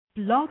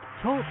Blog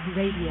Talk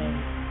Radio.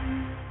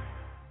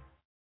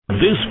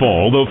 This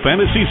fall, the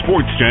Fantasy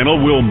Sports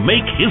Channel will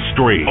make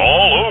history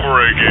all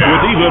over again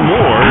with even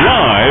more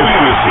live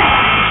fantasy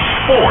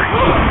sports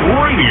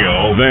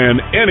radio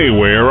than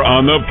anywhere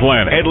on the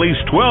planet. At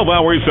least 12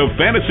 hours of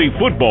fantasy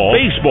football,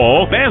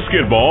 baseball,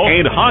 basketball,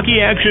 and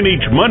hockey action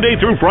each Monday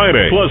through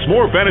Friday. Plus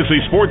more fantasy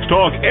sports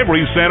talk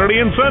every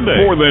Saturday and Sunday.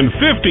 More than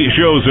 50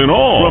 shows in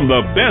all from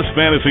the best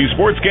fantasy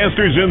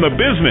sportscasters in the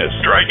business.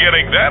 Try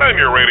getting that on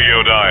your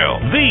radio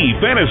dial. The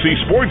Fantasy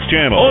Sports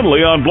Channel,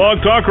 only on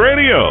Blog Talk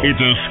Radio. It's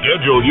a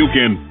schedule you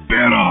can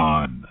bet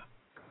on.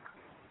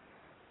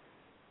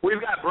 We've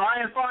got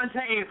Brian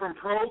Fontaine from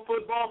Pro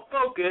Football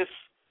Focus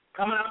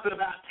coming up in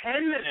about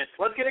 10 minutes.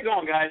 Let's get it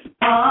going, guys.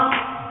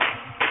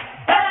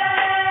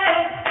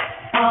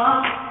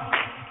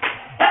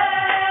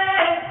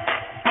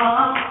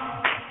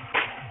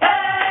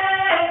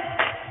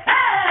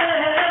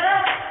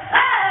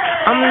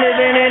 I'm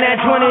living in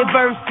that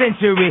 21st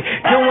century,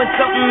 doing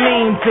something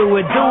mean to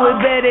it. Do it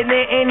better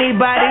than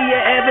anybody you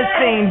ever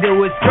seen. Do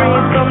it,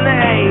 scream from the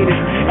haters,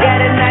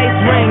 got a nice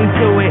ring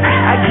to it.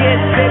 I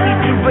guess every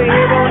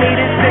superhero need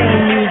a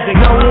theme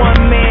music. No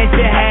one man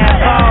should have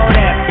all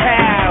that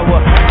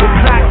power. The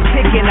clock's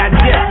ticking, I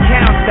just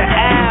count the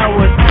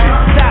hours.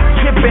 Stop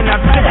tripping, I'm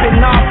tripping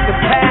off the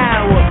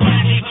power.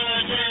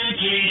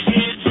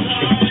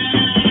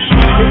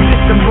 The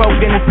system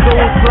broken, the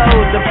school's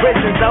closed, the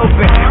prison's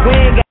open. We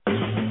ain't got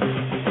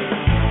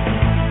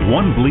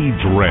one bleeds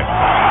red,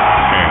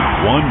 and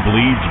one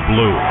bleeds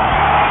blue.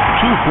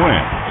 Two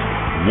friends,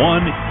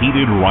 one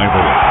heated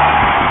rivalry.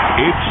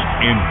 It's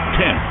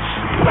intense.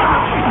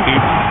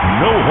 It's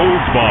no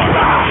holds barred.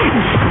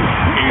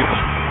 It's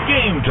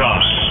game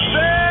time.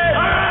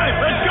 Hey,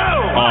 let's go!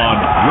 On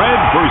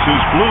Red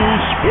vs. Blue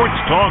Sports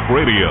Talk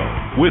Radio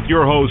with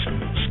your hosts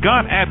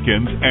Scott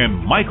Atkins and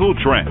Michael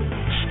Trent.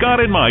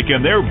 Scott and Mike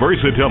and their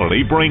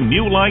versatility bring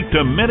new light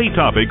to many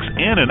topics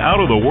in and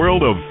out of the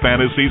world of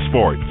fantasy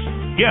sports.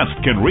 Guests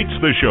can reach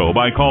the show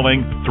by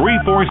calling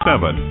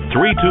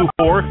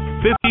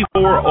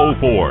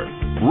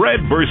 347-324-5404.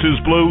 Red vs.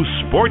 Blue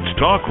Sports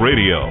Talk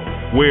Radio,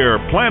 where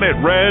Planet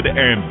Red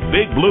and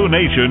Big Blue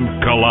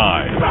Nation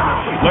collide.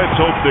 Let's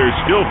hope they're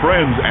still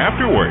friends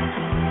afterwards.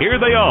 Here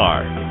they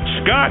are,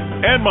 Scott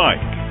and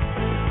Mike.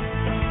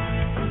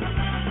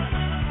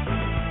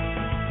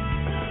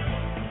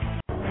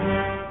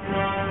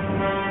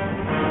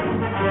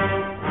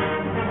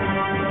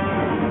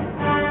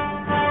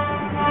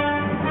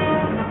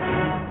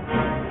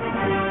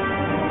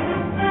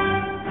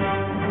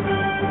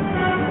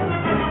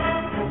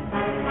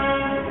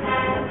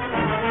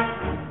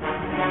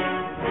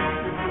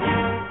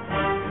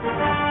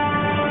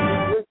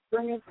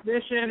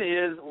 Transmission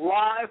is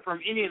live from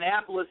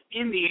Indianapolis,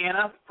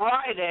 Indiana,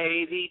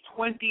 Friday, the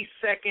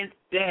 22nd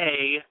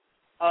day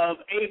of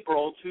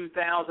April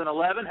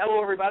 2011.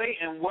 Hello, everybody,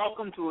 and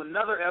welcome to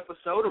another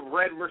episode of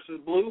Red vs.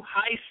 Blue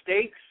High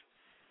Stakes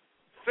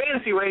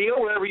Fantasy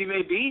Radio, wherever you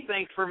may be.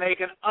 Thanks for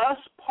making us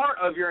part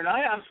of your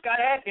night. I'm Scott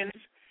Atkins,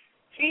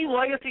 team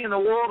legacy in the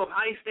world of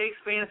high stakes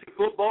fantasy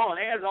football, and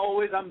as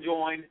always, I'm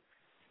joined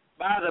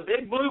by the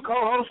Big Blue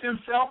co-host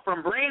himself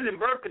from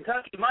Brandenburg,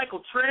 Kentucky,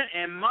 Michael Trent.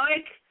 And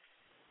Mike,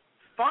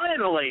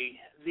 finally,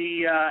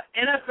 the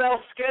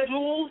NFL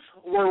schedules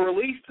were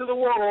released to the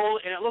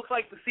world, and it looks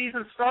like the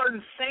season's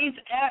starting. Saints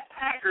at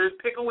Packers.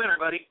 Pick a winner,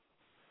 buddy.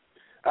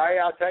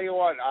 I'll tell you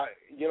what,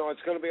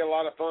 it's going to be a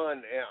lot of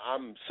fun.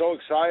 I'm so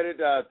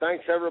excited.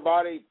 Thanks,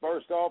 everybody,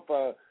 first off,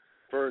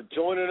 for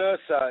joining us.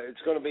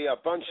 It's going to be a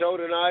fun show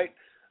tonight.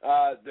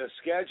 The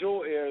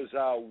schedule is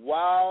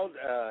wild.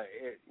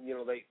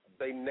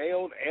 They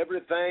nailed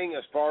everything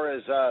as far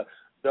as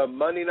the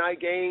Monday night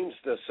games,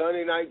 the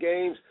Sunday night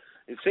games.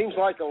 It seems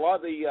like a lot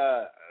of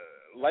the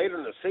later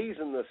in the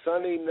season, the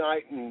Sunday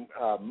night and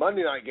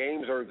Monday night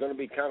games are going to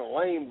be kind of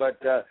lame.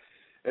 But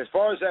as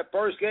far as that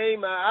first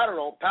game, I don't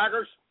know.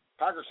 Packers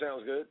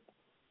sounds good.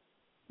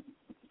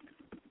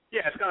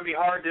 Yeah, it's going to be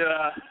hard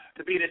to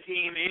beat a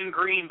team in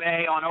Green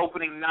Bay on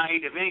opening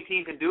night. If any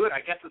team can do it, I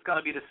guess it's going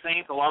to be the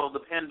Saints. A lot will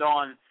depend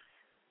on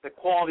the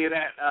quality of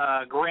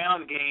that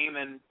ground game.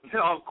 And,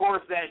 of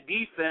course, that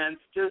defense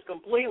just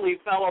completely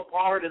fell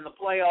apart in the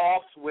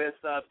playoffs with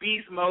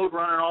beast mode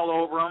running all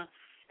over them.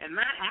 And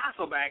Matt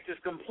Hasselbeck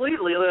just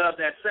completely lit up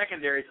that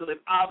secondary. So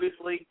they've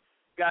obviously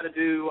got to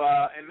do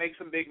and make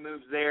some big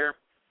moves there.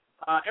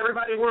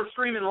 Everybody, we're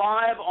streaming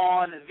live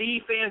on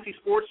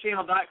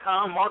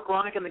thefantasysportschannel.com. Mark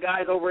Ronick and the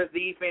guys over at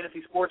the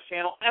Fantasy Sports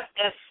Channel,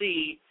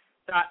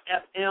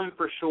 FSC.FM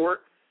for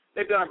short.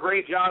 They've done a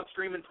great job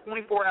streaming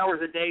 24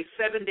 hours a day,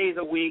 7 days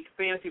a week,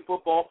 fantasy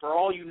football for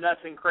all you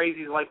nuts and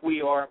crazies like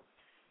we are.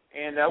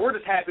 And we're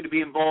just happy to be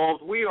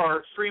involved. We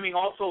are streaming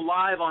also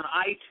live on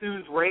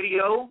iTunes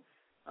Radio.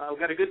 We've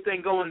got a good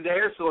thing going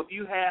there. So if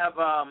you have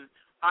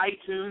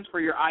iTunes for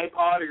your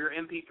iPod or your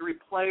MP3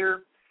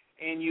 player,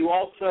 and you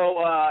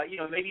also,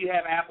 maybe you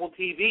have Apple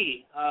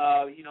TV,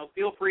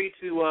 feel free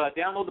to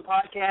download the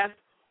podcast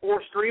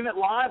or stream it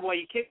live while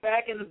you kick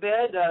back in the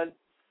bed,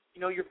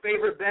 your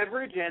favorite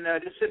beverage, and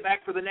just sit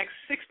back for the next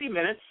 60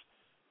 minutes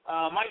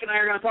Mike and I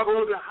are going to talk a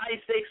little bit of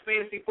high-stakes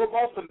fantasy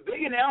football. Some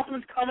big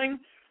announcements coming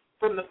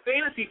from the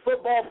Fantasy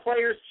Football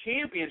Players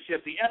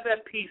Championship, the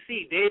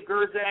FFPC. Dave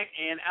Gerzak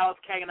and Alex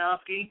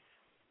Kaganowski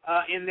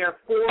in their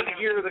fourth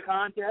year of the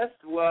contest.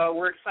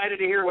 We're excited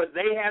to hear what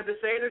they have to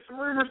say. There's some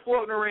rumors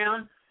floating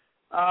around.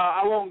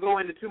 I won't go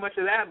into too much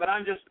of that, but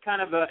I'm just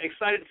kind of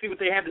excited to see what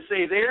they have to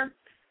say there.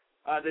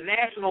 The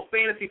National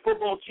Fantasy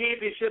Football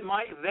Championship,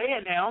 Mike, they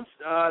announced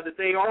that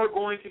they are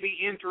going to be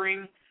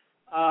entering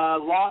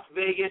Las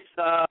Vegas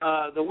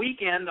the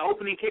weekend, the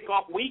opening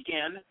kickoff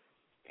weekend,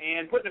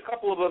 and putting a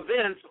couple of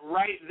events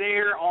right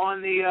there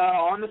on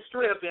the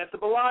strip at the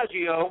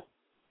Bellagio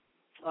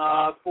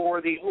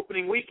for the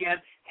opening weekend.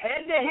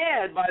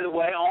 Head-to-head, by the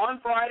way, on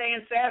Friday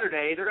and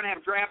Saturday. They're going to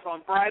have drafts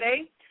on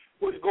Friday,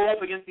 which go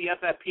up against the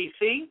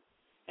FFPC.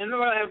 And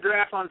they're going to have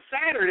drafts on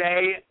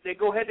Saturday that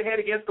go head-to-head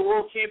against the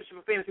World Championship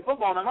of Fantasy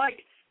Football. Now, Mike,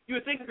 you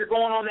would think if you're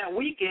going on that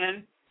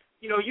weekend,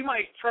 you know, you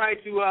might try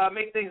to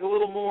make things a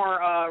little more,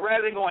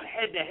 rather than going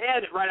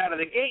head-to-head right out of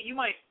the gate, you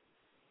might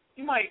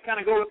kind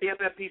of go with the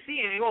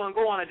FFPC and go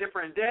on a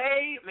different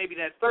day, maybe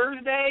that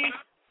Thursday,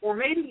 or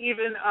maybe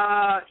even,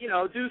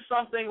 do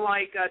something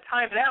like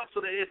time it out so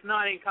that it's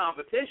not in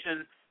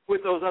competition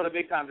with those other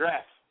big-time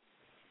drafts.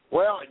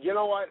 Well, you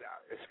know what,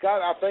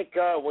 Scott, I think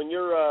when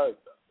you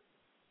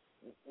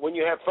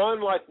have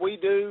fun like we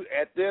do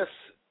at this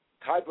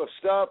type of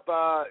stuff,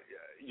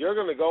 you're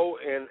going to go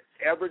in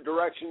every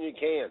direction you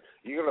can.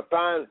 You're going to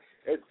find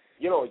it.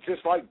 You know, it's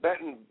just like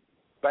betting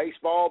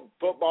baseball,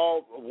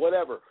 football,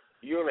 whatever.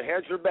 You're going to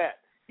hedge your bet.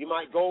 You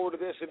might go over to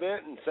this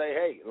event and say,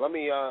 "Hey, let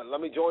me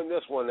join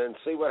this one and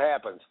see what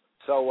happens."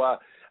 So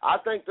I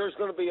think there's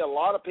going to be a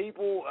lot of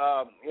people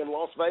in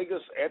Las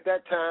Vegas at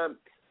that time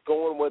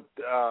going with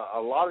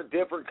a lot of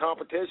different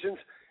competitions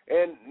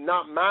and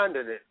not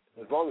minding it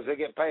as long as they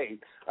get paid.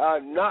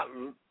 Not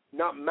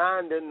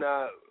minding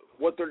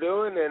what they're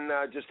doing and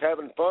just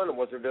having fun in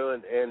what they're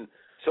doing. And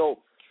so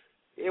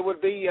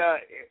it'd be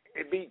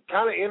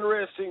kind of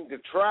interesting to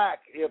track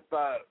if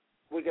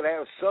we could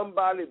have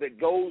somebody that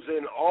goes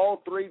in all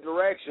three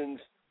directions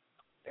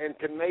and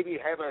can maybe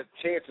have a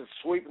chance of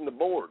sweeping the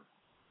board.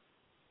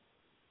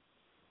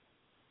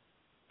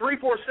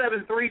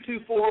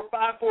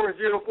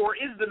 347-324-5404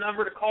 is the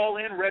number to call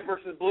in, Red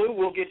versus Blue.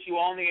 We'll get you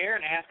on the air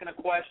and asking a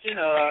question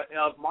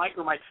of Mike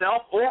or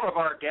myself or of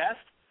our guest.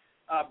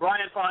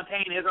 Brian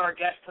Fontaine is our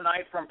guest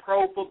tonight from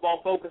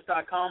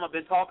ProFootballFocus.com. I've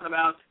been talking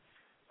about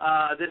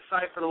this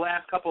site for the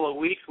last couple of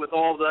weeks with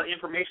all the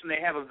information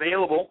they have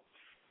available.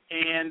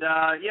 And,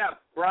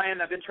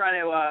 Brian, I've been trying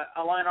to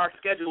align our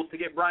schedules to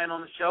get Brian on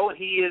the show, and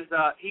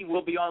he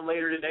will be on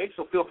later today,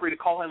 so feel free to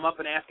call him up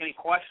and ask any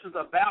questions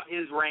about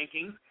his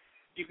rankings.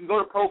 You can go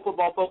to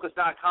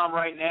ProFootballFocus.com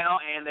right now,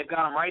 and they've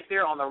got them right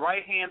there on the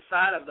right-hand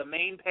side of the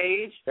main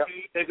page. Yep.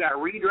 They've got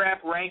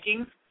redraft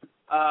rankings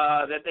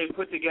that they've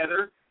put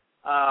together.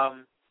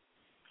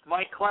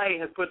 Mike Clay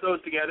has put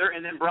those together,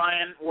 and then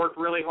Brian worked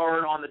really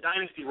hard on the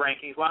dynasty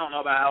rankings. Well, I don't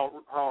know about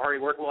how hard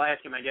he worked. We'll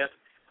ask him, I guess.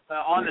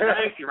 On the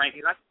dynasty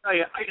rankings, I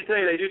can tell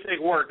you they do take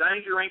work.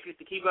 Dynasty rankings,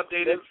 to keep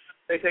updated,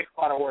 they take a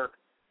lot of work.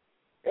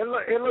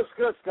 It looks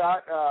good,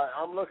 Scott.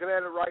 I'm looking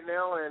at it right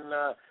now, and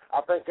I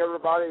think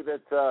everybody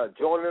that's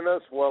joining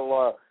us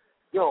will,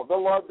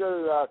 they'll love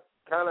to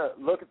kind of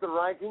look at the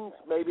rankings,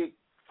 maybe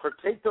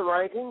critique the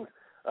rankings,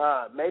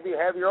 maybe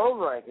have your own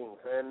rankings,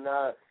 and,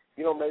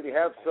 maybe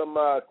have some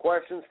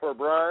questions for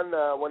Brian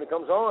when he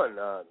comes on.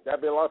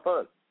 That'd be a lot of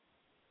fun.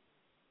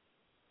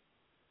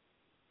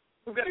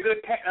 We've got a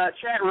good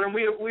chat room.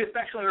 We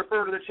affectionately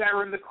refer to the chat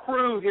room, the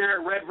crew here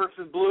at Red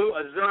versus Blue,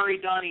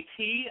 Azuri, Donnie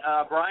T.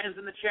 Brian's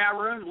in the chat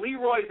room.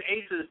 Leroy's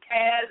Aces,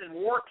 Taz, and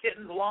War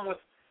Kittens, along with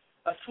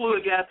a slew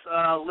of guests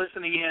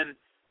listening in.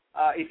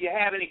 If you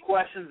have any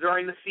questions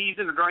during the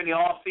season or during the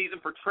off-season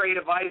for trade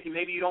advice,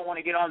 maybe you don't want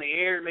to get on the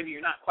air, maybe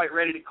you're not quite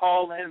ready to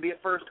call in and be a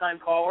first-time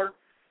caller,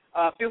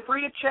 feel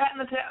free to chat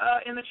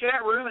in the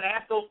chat room and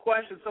ask those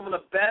questions. Some of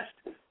the best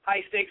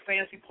high-stakes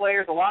fantasy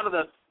players, a lot of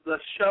the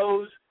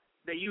shows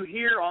that you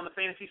hear on the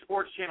Fantasy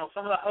Sports Channel,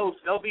 some of the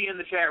hosts, they'll be in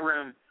the chat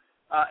room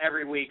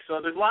every week. So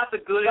there's lots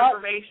of good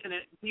information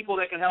and people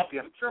that can help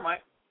you. Sure,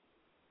 Mike.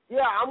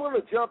 Yeah, I'm going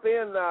to jump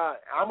in.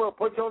 I'm going to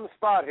put you on the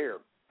spot here.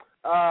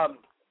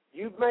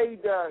 You've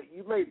made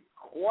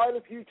quite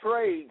a few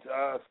trades,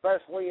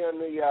 especially in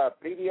the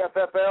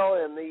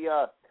PDFFL and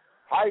the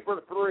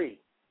Hyper 3.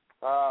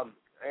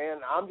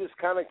 And I'm just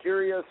kind of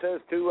curious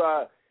as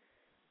to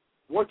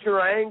what's your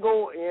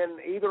angle in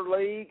either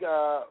league,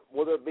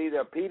 whether it be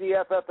the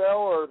PDFFL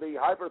or the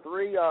Hyper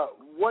 3?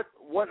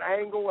 What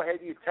angle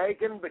have you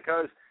taken?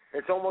 Because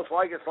it's almost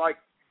like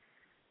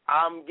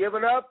I'm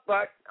giving up,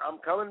 but I'm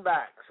coming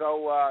back.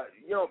 So,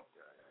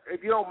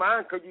 if you don't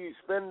mind, could you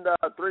spend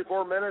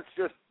 3-4 minutes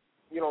just,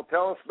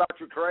 tell us about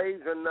your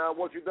trades and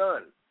what you've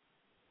done?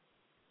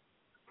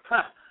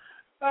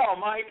 Oh,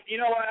 Mike,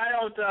 you know what? I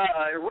don't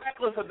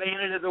reckless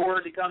abandon is the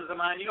word that comes to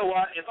mind. You know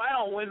what? If I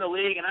don't win the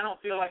league and I don't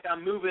feel like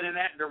I'm moving in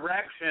that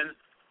direction,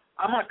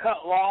 I'm going to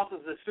cut losses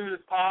as soon as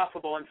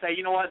possible and say,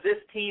 you know what, this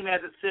team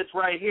as it sits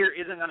right here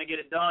isn't going to get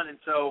it done. And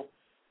so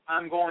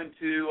I'm going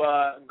to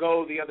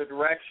go the other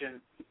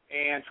direction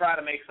and try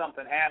to make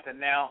something happen.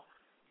 Now,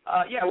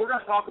 we're going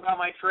to talk about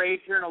my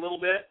trades here in a little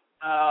bit.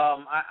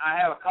 I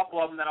have a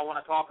couple of them that I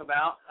want to talk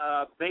about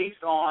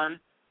based on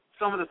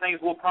some of the things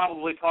we'll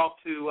probably talk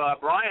to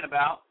Brian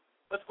about.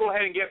 Let's go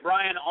ahead and get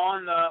Brian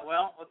on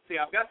let's see.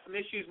 I've got some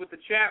issues with the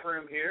chat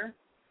room here.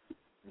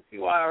 Let's see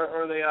why,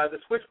 or the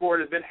switchboard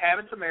has been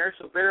having some errors,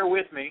 so bear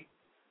with me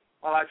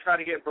while I try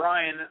to get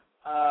Brian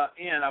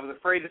in. I was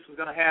afraid this was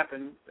going to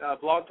happen.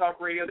 Blog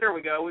Talk Radio, there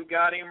we go. We've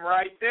got him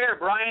right there.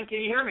 Brian,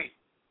 can you hear me?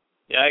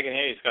 Yeah, I can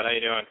hear you, Scott. How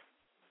you doing?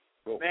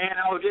 Cool. Man,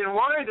 I was getting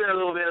worried there a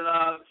little bit.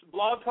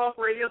 Blog Talk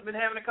Radio's been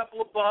having a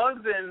couple of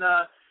bugs, and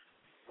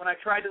when I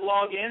tried to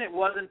log in, it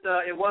wasn't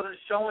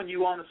showing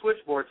you on the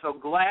switchboard. So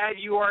glad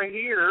you are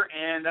here,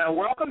 and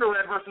welcome to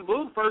Red vs.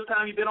 Blue. The first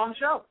time you've been on the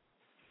show.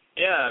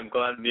 Yeah, I'm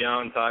glad to be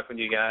on and talk with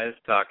you guys.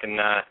 I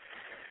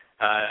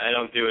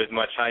don't do as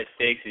much high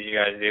stakes as you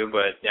guys do,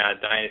 but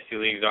Dynasty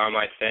Leagues are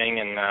my thing,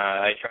 and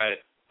I try to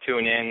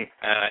tune in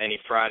any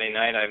Friday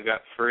night I've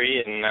got free,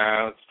 and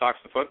let's talk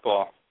some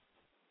football.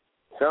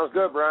 Sounds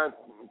good, Brian.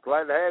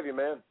 Glad to have you,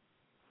 man.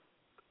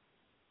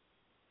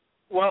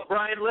 Well,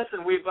 Brian,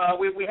 listen, we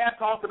have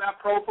talked about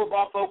Pro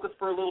Football Focus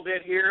for a little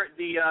bit here.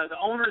 The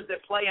owners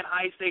that play in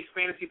high stakes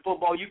fantasy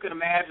football, you can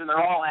imagine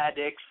they're all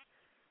addicts.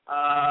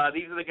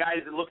 These are the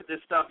guys that look at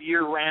this stuff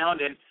year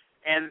round, and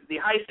the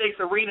high stakes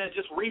arena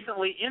just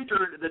recently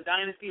entered the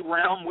dynasty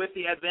realm with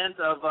the advent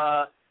of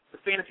the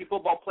Fantasy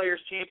Football Players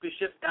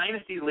Championship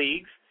Dynasty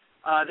Leagues.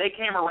 They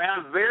came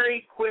around.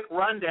 Very quick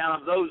rundown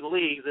of those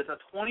leagues. It's a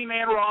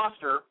 20-man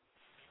roster.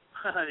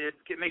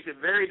 It makes it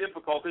very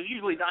difficult because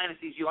usually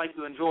dynasties you like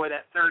to enjoy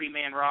that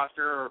 30-man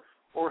roster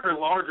or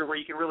larger where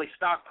you can really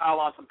stockpile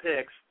on some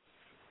picks.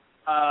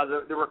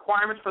 The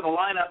requirements for the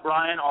lineup,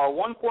 Brian, are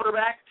 1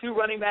 quarterback, 2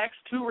 running backs,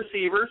 2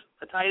 receivers,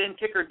 a tight end,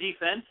 kicker,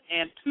 defense,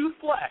 and 2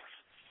 flex.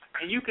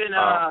 And you can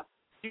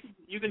do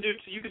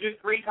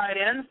 3 tight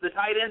ends. The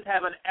tight ends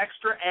have an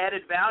extra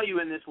added value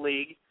in this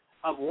league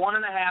of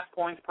 1.5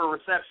 points per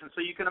reception.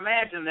 So you can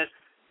imagine that,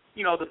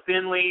 the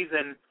Finleys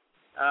and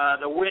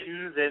the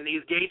Wittens and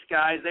these Gates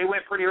guys, they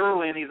went pretty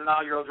early in these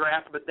inaugural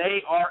drafts, but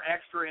they are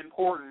extra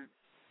important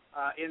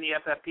in the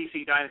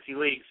FFPC Dynasty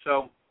League.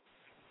 So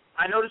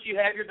I noticed you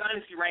have your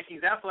Dynasty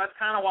rankings out, so that's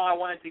kind of why I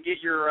wanted to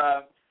get your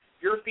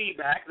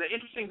feedback. The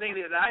interesting thing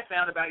that I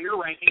found about your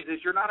rankings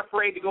is you're not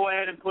afraid to go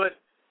ahead and put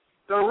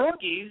the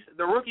rookie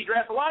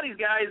draft. A lot of these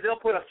guys,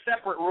 they'll put a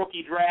separate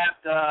rookie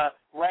draft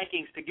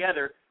rankings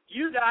together.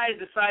 You guys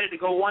decided to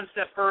go one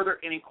step further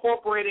and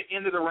incorporate it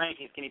into the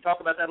rankings. Can you talk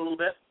about that a little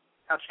bit?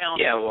 How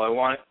challenging? Yeah, well, I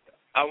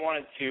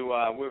wanted to.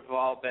 We've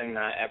all been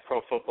at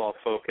Pro Football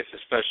Focus,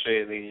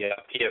 especially the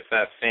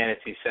PFF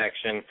fantasy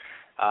section.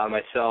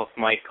 Myself,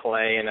 Mike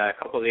Clay, and a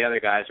couple of the other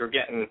guys. We're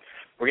getting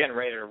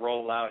ready to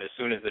roll out as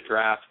soon as the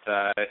draft,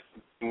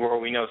 where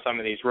we know some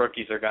of these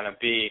rookies are going to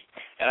be.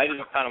 And I just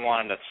kind of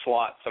wanted to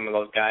slot some of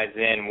those guys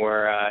in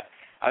where I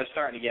was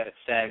starting to get a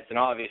sense. And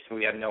obviously,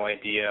 we have no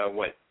idea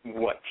what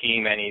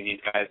team any of these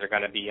guys are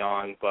going to be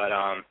on, but.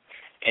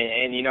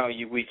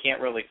 We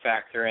can't really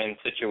factor in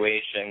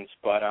situations,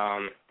 but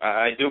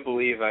I do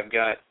believe I've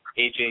got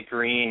A.J.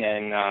 Green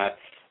and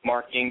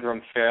Mark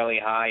Ingram fairly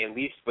high, at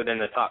least within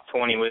the top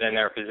 20 within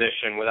their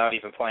position, without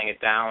even playing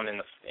it down in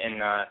the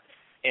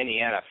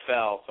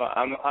NFL. So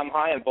I'm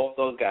high on both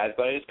those guys,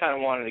 but I just kind of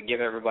wanted to give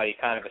everybody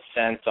kind of a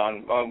sense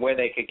on where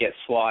they could get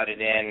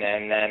slotted in,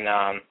 and then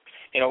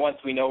once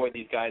we know where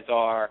these guys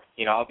are,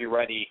 I'll be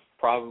ready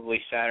probably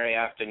Saturday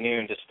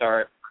afternoon to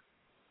start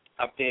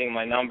updating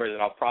my numbers,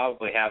 and I'll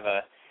probably have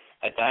a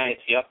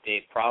dynasty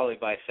update probably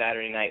by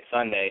Saturday night,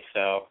 Sunday.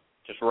 So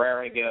just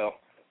raring to go.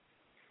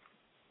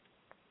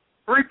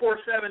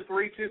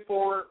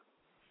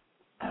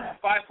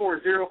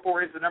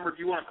 347-324-5404 is the number if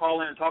you want to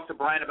call in and talk to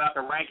Brian about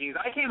the rankings.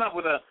 I came up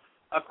with a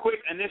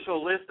quick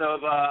initial list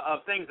of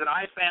things that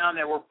I found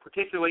that were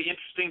particularly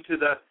interesting to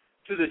the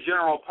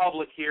general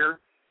public here.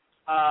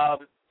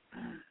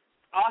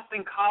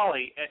 Austin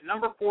Collie at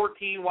number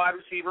 14 wide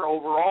receiver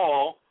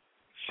overall.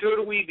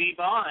 Should we be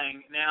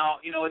buying? Now,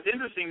 it's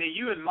interesting that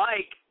you and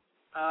Mike,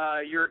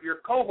 your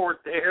cohort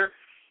there,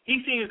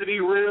 he seems to be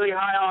really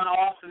high on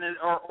Austin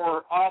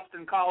or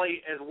Austin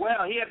Collie as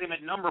well. He has him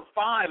at number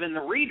 5 in the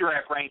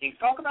redraft rankings.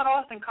 Talk about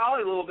Austin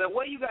Collie a little bit.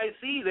 What do you guys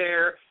see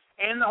there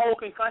and the whole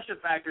concussion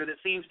factor that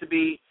seems to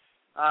be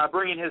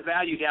bringing his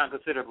value down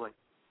considerably?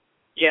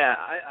 Yeah,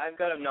 I've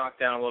got him knocked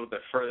down a little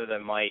bit further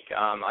than Mike.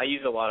 I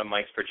use a lot of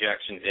Mike's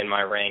projections in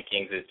my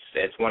rankings.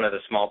 It's one of the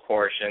small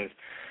portions.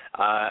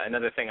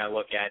 Another thing I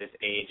look at is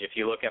age. If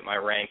you look at my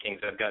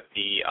rankings, I've got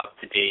the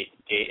up-to-date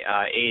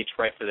age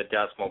right to the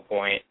decimal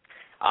point.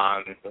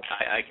 I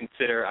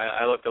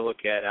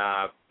look at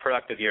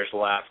productive years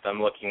left.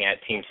 I'm looking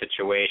at team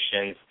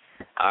situations,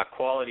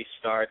 quality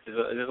starts.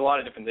 There's a lot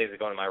of different things that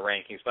go into my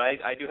rankings, but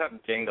I do have him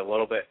dinged a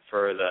little bit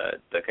for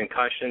the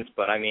concussions.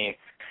 But I mean,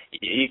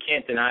 you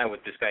can't deny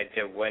what this guy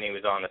did when he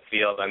was on the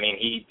field. I mean,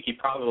 he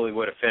probably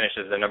would have finished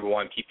as the number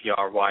 1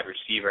 PPR wide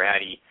receiver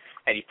had he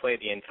played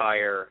the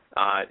entire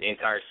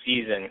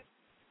season.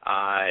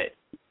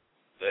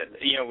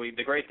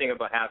 the great thing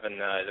about having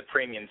the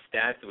premium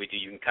stats that we do,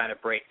 you can kind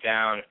of break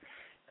down.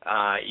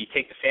 You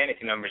take the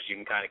fantasy numbers, you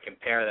can kind of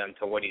compare them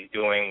to what he's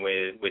doing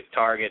with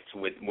targets,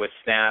 with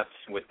snaps,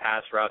 with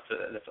pass routes.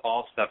 That's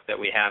all stuff that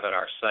we have at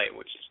our site,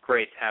 which is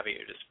great to have at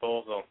your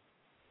disposal.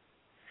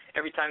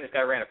 Every time this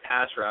guy ran a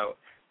pass route,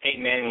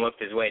 Peyton Manning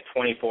looked his way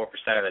 24%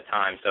 of the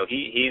time. So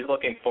he's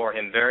looking for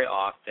him very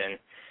often.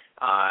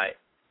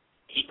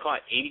 He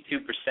caught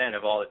 82%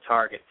 of all the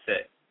targets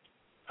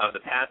of the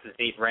passes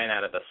he ran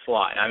out of the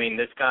slot. I mean,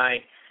 this guy,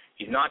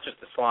 he's not just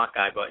a slot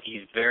guy, but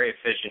he's very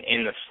efficient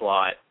in the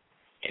slot.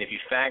 And if you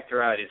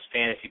factor out his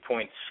fantasy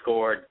points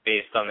scored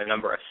based on the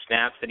number of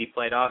snaps that he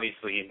played,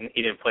 obviously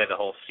he didn't play the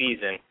whole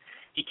season.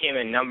 He came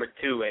in number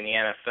 2 in the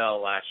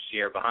NFL last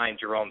year behind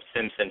Jerome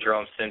Simpson.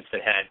 Jerome Simpson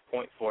had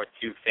 0.42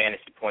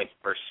 fantasy points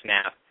per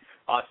snap.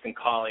 Austin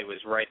Collie was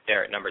right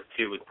there at number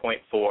 2 with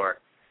 0.4,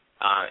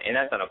 and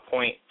that's on a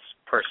points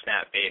per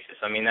snap basis.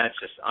 I mean, that's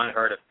just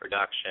unheard of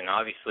production.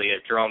 Obviously,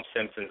 Jerome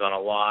Simpson's on a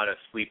lot of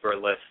sleeper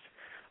lists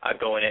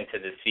going into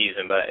the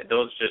season, but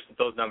those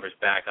numbers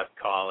back up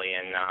Collie,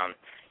 and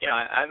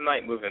I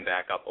might move him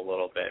back up a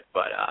little bit,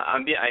 but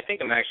I think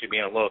I'm actually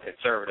being a little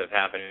conservative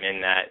having him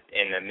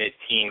in the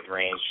mid-teens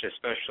range,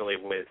 especially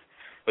with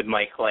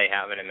Mike Clay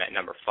having him at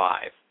number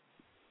 5.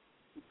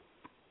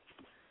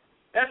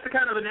 That's the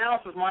kind of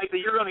analysis, Mike,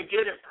 that you're going to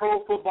get at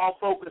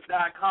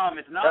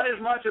ProFootballFocus.com. It's not as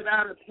much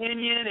about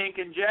opinion and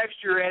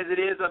conjecture as it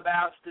is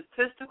about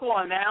statistical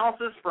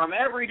analysis from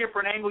every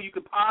different angle you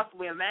could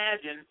possibly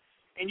imagine.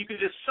 And you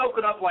can just soak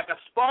it up like a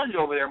sponge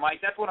over there,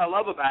 Mike. That's what I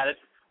love about it.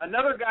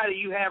 Another guy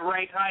that you have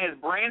ranked high is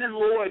Brandon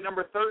Lloyd,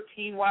 number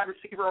 13 wide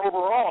receiver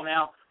overall.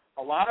 Now,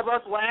 a lot of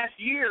us last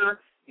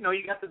year, you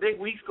got the big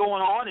weeks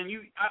going on, and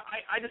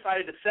I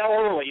decided to sell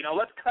early.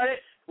 Let's cut it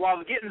while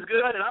the getting's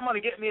good, and I'm going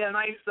to get me a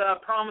nice,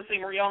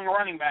 promising young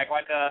running back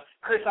like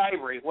Chris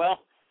Ivory.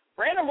 Well,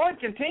 Brandon Lloyd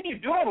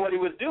continued doing what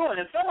he was doing,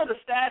 and some of the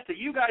stats that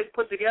you guys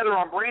put together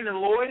on Brandon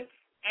Lloyd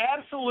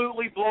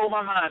absolutely blow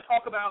my mind.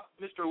 Talk about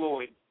Mr.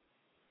 Lloyd.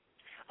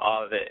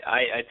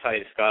 I tell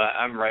you, Scott,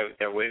 I'm right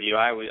there with you.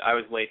 I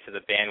was late to the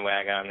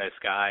bandwagon on this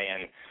guy,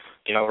 and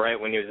right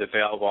when he was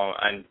available,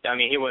 and I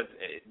mean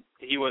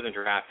he wasn't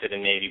drafted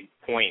in maybe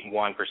 0.1%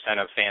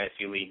 of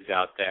fantasy leagues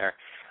out there.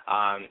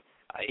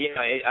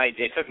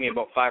 It took me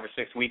about 5 or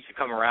 6 weeks to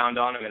come around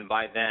on him, and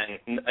by then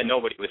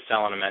nobody was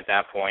selling him at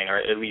that point, or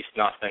at least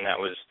nothing that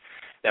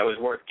was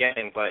worth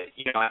getting. But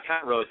I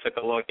kind of really took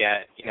a look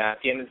at at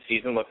the end of the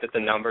season, looked at the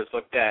numbers,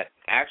 looked at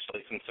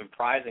actually some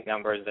surprising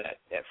numbers that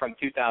from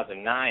 2009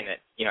 that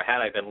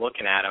had I been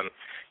looking at him,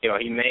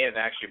 he may have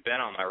actually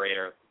been on my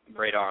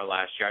radar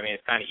last year. I mean,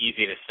 it's kind of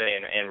easy to say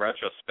in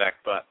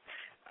retrospect, but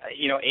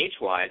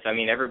age-wise, I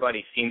mean,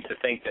 everybody seems to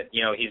think that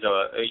he is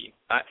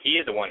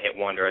a one-hit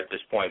wonder at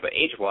this point, but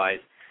age-wise,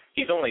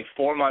 he's only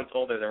 4 months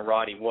older than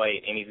Roddy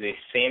White, and he's the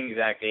same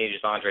exact age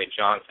as Andre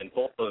Johnson.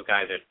 Both those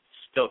guys are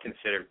still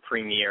considered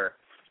premier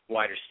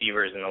wide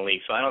receivers in the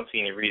league, so I don't see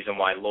any reason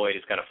why Lloyd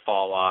is going to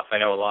fall off. I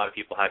know a lot of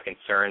people have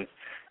concerns,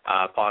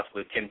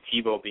 possibly Tim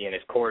Tebow being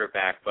his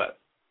quarterback, but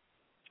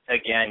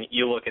again,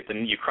 you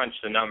crunch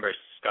the numbers,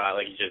 Scott,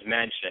 like you just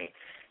mentioned.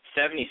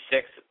 76%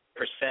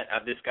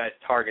 of this guy's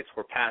targets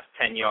were past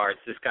 10 yards.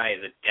 This guy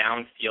is a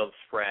downfield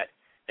threat.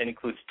 That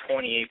includes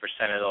 28%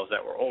 of those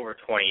that were over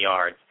 20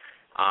 yards.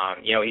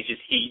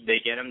 They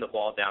get him the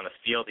ball down the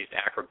field. He's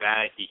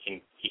acrobatic. He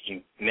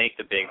can make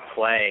the big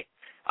play.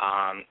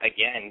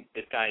 Again,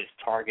 this guy is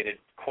targeted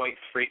quite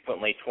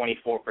frequently. 24%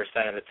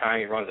 of the time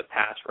he runs a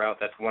pass route.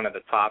 That's one of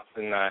the tops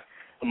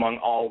among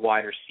all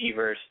wide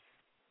receivers.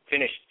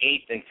 Finished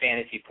 8th in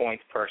fantasy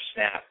points per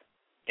snap.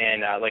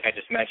 And like I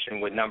just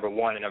mentioned, with number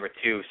 1 and number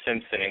 2,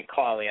 Simpson and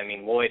Collie, I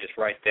mean, Lloyd is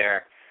right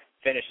there.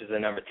 Finishes the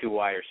number 2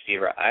 wide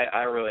receiver.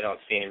 I really don't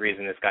see any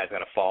reason this guy's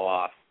going to fall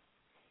off.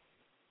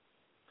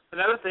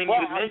 Another thing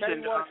you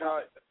mentioned.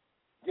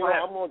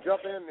 I'm going to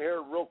jump in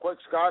here real quick,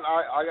 Scott.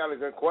 I got a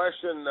good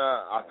question,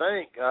 I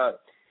think,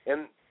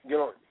 and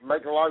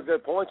making a lot of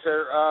good points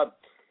there.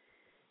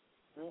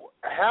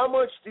 How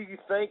much do you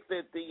think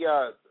that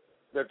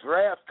the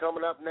draft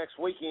coming up next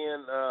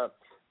weekend?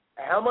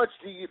 How much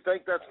do you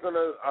think that's going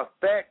to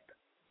affect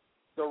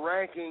the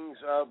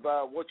rankings of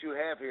what you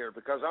have here?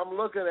 Because I'm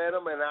looking at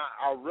them, and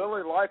I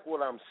really like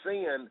what I'm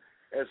seeing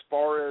as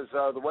far as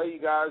the way you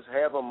guys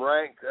have them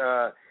ranked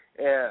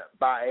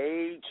by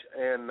age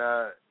and,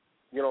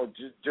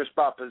 just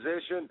by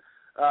position.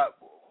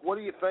 What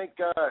do you think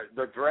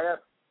the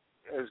draft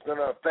is going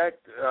to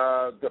affect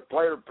the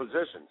player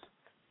positions?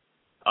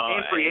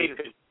 And free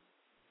agency.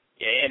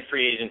 Yeah, and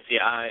free agency.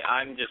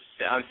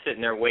 I'm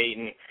sitting there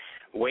waiting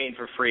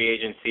for free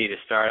agency to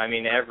start. I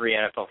mean, every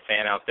NFL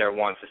fan out there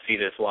wants to see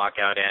this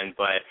lockout end,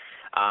 but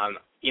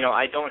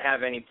I don't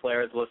have any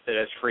players listed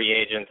as free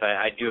agents.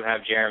 I do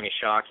have Jeremy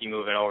Shockey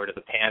moving over to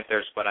the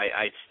Panthers, but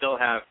I still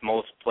have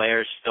most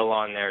players still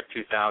on their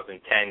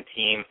 2010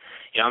 team.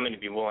 I'm going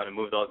to be willing to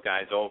move those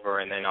guys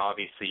over, and then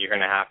obviously you're going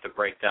to have to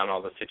break down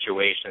all the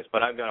situations.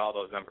 But I've got all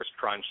those numbers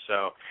crunched,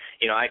 so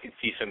I can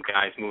see some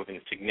guys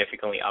moving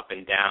significantly up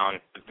and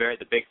down.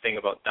 The big thing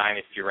about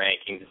dynasty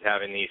rankings is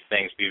having these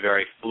things be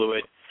very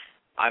fluid.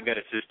 I've got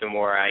a system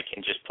where I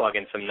can just plug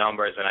in some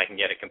numbers and I can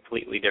get a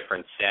completely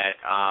different set.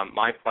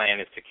 My plan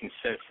is to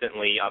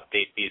consistently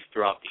update these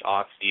throughout the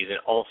off season,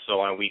 also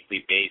on a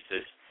weekly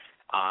basis.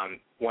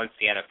 Once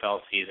the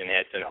NFL season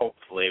hits, and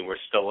hopefully we're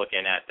still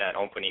looking at that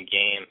opening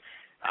game,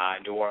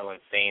 New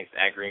Orleans Saints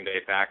at Green Bay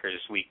Packers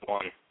week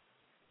 1.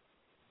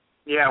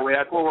 Yeah,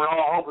 that's what we're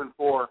all hoping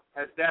for.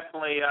 That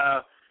definitely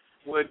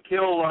would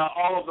kill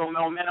all of the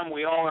momentum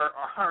we all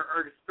are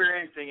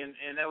experiencing,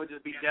 and that would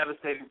just be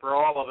devastating for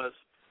all of us.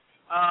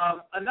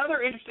 Another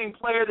interesting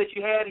player that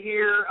you had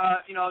here,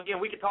 again,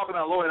 we could talk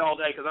about Lloyd all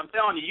day because I'm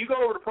telling you, you go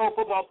over to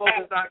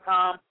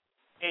ProFootballFocus.com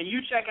and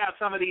you check out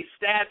some of these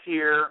stats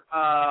here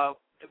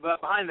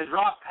behind the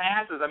drop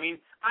passes. I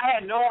mean, I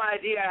had no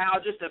idea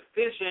how just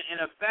efficient and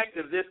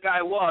effective this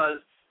guy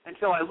was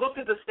until I looked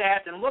at the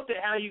stats and looked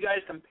at how you guys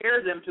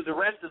compared them to the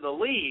rest of the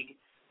league.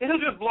 It'll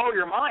just blow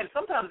your mind.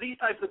 Sometimes these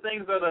types of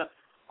things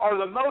are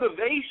the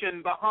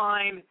motivation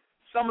behind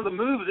some of the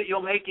moves that you'll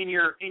make in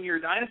your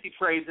dynasty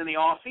trades in the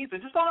off season,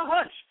 just on a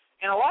hunch.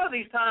 And a lot of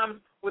these times,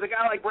 with a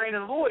guy like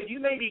Brandon Lloyd, you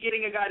may be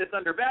getting a guy that's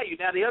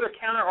undervalued. Now, the other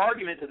counter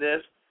argument to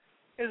this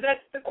is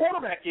that the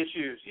quarterback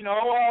issues.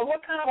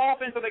 What kind of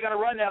offense are they going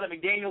to run now that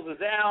McDaniels is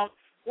out?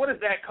 What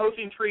does that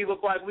coaching tree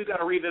look like? We've got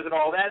to revisit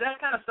all that.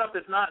 That kind of stuff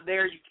that's not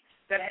there,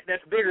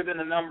 that's bigger than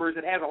the numbers.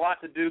 It has a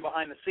lot to do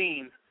behind the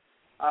scenes.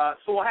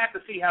 So we'll have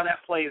to see how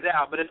that plays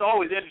out. But it's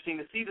always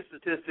interesting to see the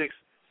statistics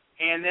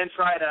and then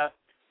try to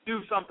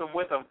do something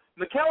with them.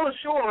 Mikel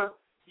LaSure,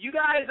 you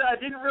guys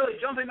didn't really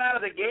jump him out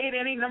of the gate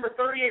any, number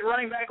 38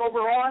 running back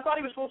overall. I thought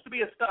he was supposed to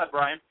be a stud,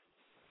 Brian.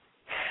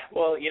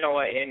 Well, you know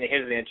what, and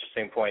here's the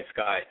interesting point,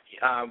 Scott.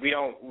 We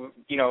don't,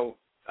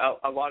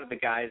 a lot of the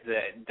guys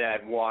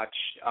that watch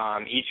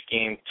each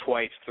game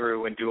twice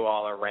through and do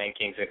all our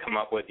rankings and come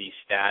up with these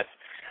stats,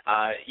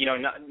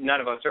 none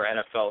of us are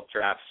NFL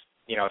drafts,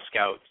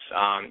 scouts.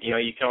 You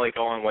can only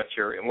go on what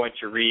you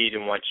read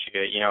and what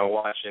you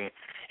watch and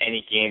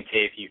any game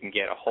tape you can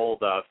get a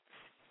hold of.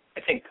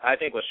 I think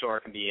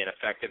LaSure can be an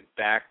effective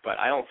back, but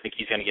I don't think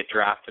he's going to get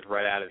drafted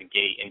right out of the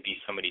gate and be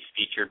somebody's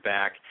featured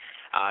back.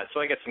 So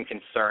I got some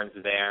concerns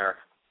there.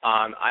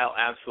 I'll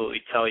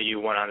absolutely tell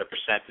you 100%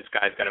 this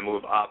guy's going to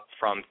move up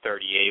from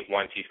 38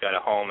 once he's got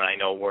a home, and I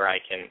know where I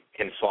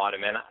can slot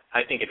him in.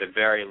 I think at the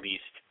very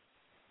least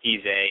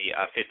he's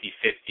a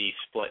 50-50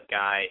 split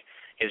guy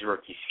his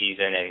rookie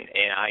season,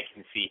 and I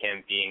can see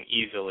him being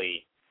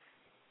easily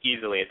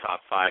a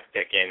top 5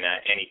 pick in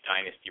any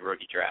dynasty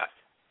rookie draft.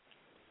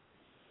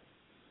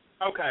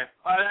 Okay,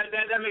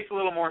 that makes a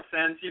little more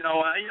sense.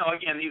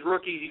 Again, these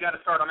rookies, you got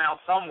to start them out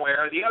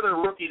somewhere. The other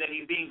rookie that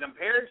he's being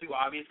compared to,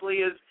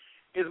 obviously, is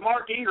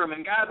Mark Ingram.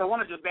 And guys, I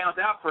want to just bounce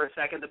out for a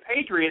second. The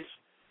Patriots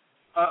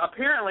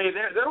apparently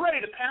they're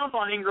ready to pounce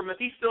on Ingram if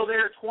he's still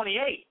there at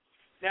 28.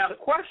 Now the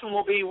question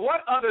will be,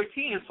 what other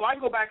teams? So I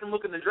go back and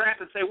look in the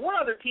draft and say,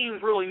 what other teams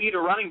really need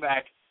a running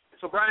back?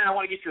 So Brian, I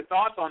want to get your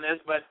thoughts on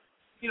this, but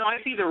I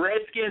see the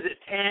Redskins at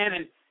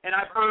 10, and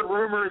I've heard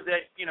rumors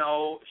that,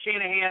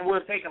 Shanahan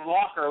would have taken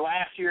Locker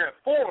last year at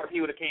 4 if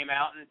he would have came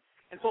out.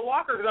 And so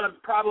Locker's going to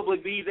probably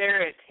be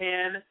there at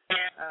 10.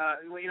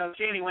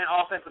 Shanny went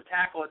offensive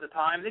tackle at the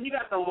time. Then you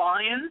got the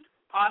Lions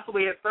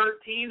possibly at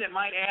 13 that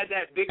might add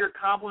that bigger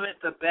complement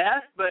to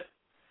Best. But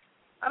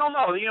I don't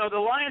know. The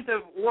Lions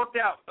have worked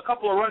out a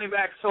couple of running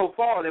backs so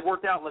far. They've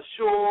worked out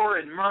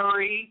LaSure and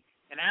Murray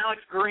and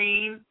Alex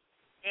Green.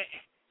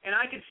 And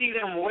I could see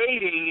them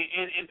waiting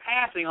and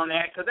passing on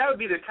that because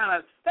that'd be the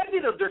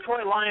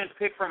Detroit Lions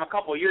pick from a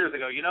couple of years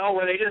ago,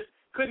 where they just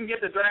couldn't get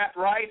the draft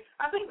right.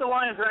 I think the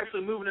Lions are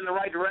actually moving in the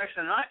right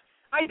direction. And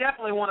I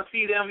definitely want to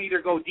see them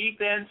either go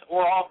defense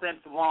or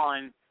offensive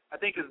line,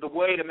 I think is the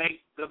way to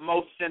make the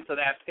most sense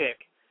of that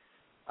pick.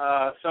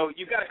 So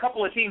you've got a couple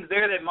of teams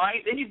there that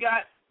might. Then you've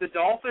got the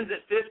Dolphins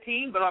at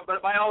 15, but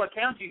by all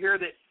accounts you hear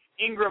that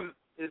Ingram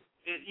is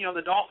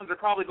the Dolphins are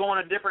probably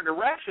going a different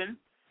direction.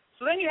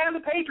 So then you have the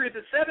Patriots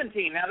at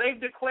 17. Now,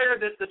 they've declared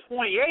that the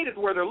 28 is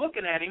where they're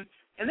looking at him,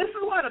 and this is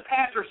why the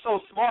Pats are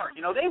so smart.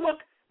 They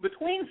look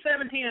between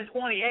 17 and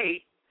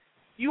 28,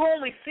 you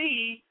only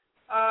see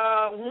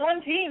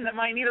one team that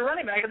might need a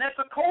running back, and that's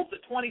the Colts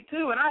at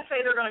 22, and I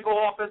say they're going to go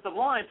offensive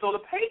line. So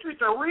the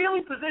Patriots are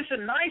really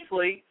positioned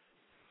nicely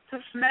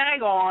to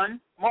snag on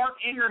Mark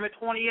Ingram at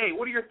 28.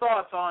 What are your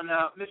thoughts on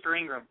Mr.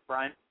 Ingram,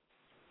 Brian?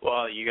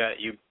 Well, you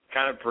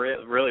kind of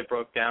really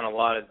broke down a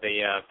lot of the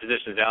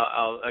positions.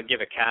 I'll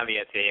give a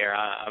caveat to here.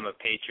 I'm a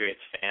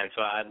Patriots fan,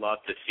 so I'd love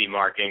to see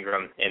Mark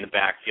Ingram in the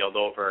backfield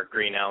over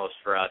Green Ellis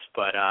for us.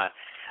 But I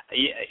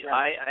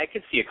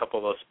could see a couple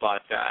of those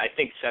spots. I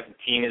think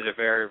 17 is a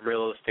very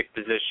realistic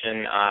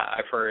position.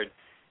 I've heard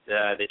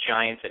the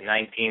Giants at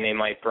 19, they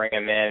might bring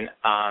him in.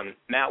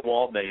 Matt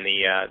Waldman,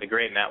 the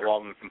great Matt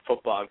Waldman from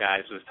Football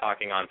Guys, was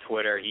talking on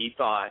Twitter. He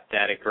thought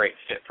that a great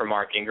fit for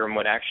Mark Ingram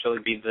would actually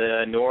be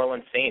the New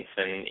Orleans Saints,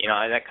 and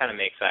that kind of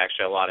makes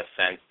actually a lot of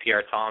sense.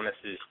 Pierre Thomas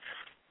is,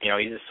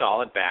 he's a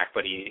solid back,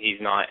 but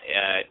he's not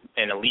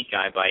an elite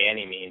guy by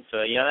any means. So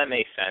that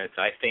makes sense.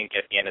 I think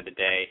at the end of the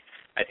day,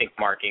 I think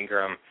Mark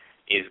Ingram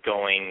is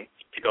going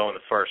to go in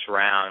the first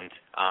round.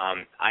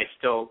 I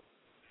still.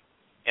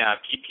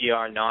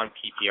 PPR,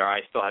 non-PPR,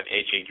 I still have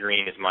A.J.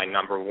 Green as my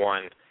number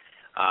one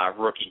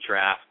rookie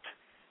draft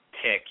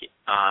pick,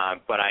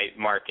 but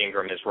Mark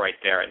Ingram is right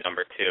there at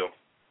number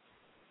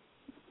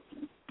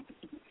 2.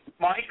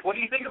 Mike, what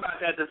do you think about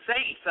that? The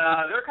Saints,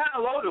 they're kind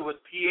of loaded with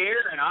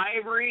Pierre and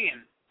Ivory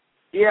and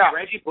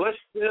Reggie Bush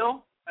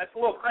still. That's a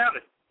little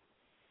crowded.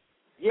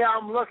 Yeah,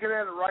 I'm looking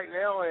at it right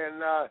now,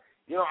 and,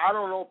 I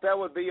don't know if that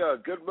would be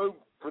a good move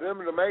for them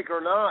to make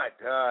or not.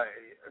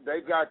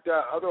 They've got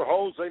other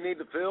holes they need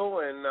to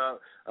fill, and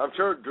I'm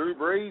sure Drew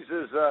Brees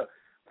is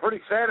pretty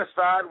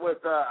satisfied with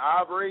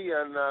Ivory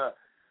and,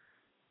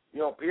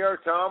 Pierre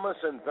Thomas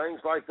and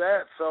things like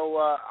that. So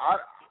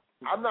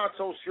I'm not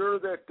so sure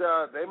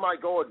that they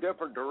might go a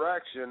different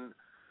direction,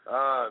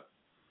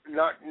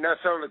 not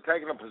necessarily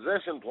taking a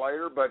position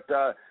player, but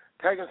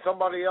taking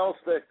somebody else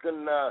that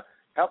can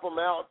help them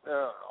out,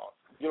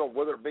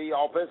 whether it be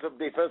offensive,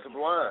 defensive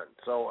line.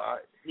 So,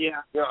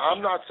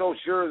 I'm not so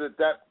sure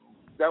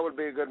that would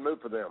be a good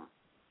move for them.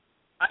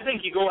 I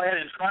think you go ahead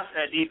and trust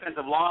that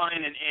defensive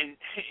line, and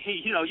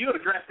you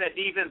address that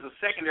defensive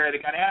secondary that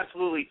got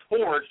absolutely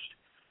torched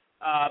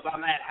by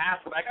Matt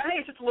Hasselbeck. I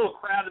think it's just a little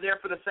crowded there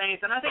for the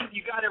Saints, and I think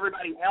you got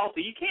everybody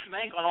healthy. You can't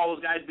bank on all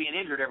those guys being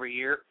injured every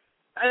year.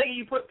 I think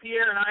you put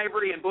Pierre and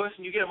Ivory and Bush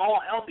and you get them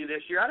all healthy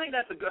this year. I think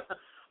that's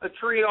a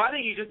trio. I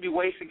think you just be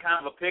wasting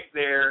kind of a pick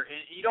there,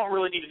 and you don't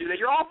really need to do that.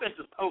 Your offense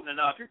is potent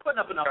enough. You're putting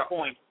up enough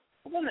points.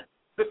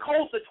 The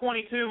Colts at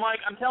 22,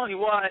 Mike, I'm telling you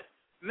what,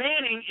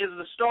 Manning is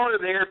the starter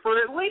there for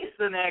at least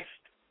the next,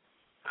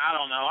 I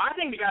don't know. I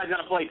think the guy's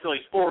going to play till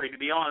he's 40, to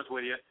be honest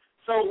with you.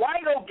 So why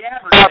go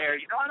Gabbert there?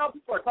 I know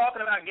people are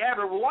talking about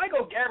Gabbert. Well, why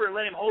go Gabbert and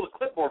let him hold a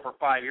clipboard for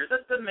 5 years?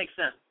 That doesn't make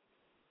sense.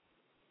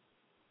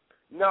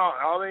 No,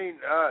 I mean,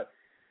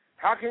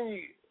 how can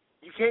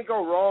you can't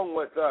go wrong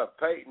with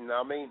Peyton.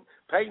 I mean,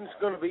 Peyton's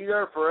going to be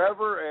there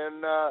forever,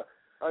 and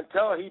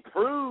until he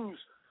proves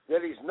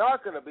that he's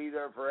not going to be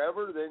there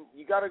forever, then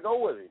you got to go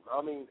with him.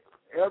 I mean,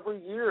 every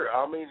year,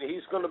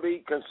 he's going to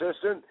be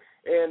consistent,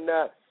 and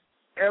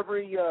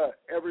every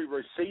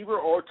receiver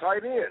or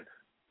tight end.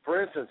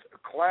 For instance, a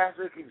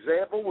classic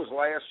example was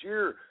last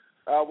year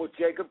with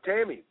Jacob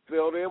Tamme,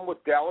 filled in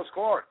with Dallas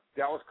Clark.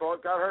 Dallas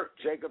Clark got hurt.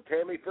 Jacob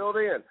Tamme filled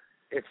in.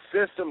 It's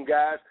system,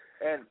 guys,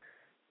 and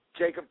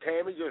Jacob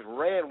Tamme just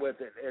ran with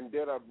it and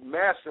did a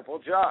masterful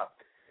job,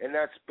 and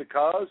that's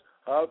because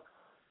of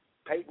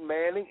Peyton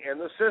Manning and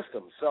the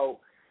system. So,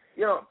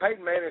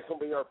 Peyton Manning's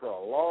going to be there for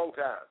a long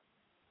time.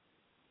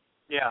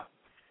 Yeah.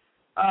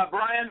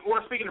 Brian,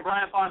 we're speaking to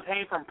Brian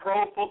Fontaine from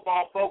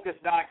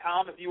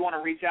ProFootballFocus.com. If you want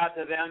to reach out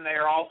to them, they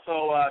are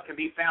also can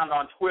be found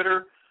on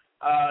Twitter.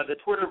 The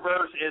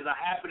Twitterverse is a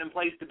happening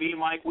place to be,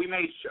 Mike. We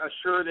made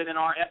sure that in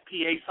our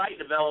FPA site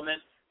development,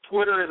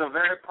 Twitter is a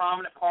very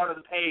prominent part of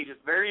the page. It's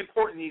very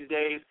important these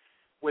days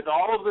with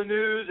all of the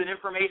news and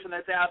information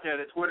that's out there,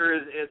 that Twitter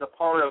is a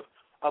part of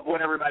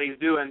what everybody's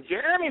doing.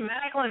 Jeremy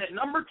Maclin at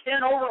number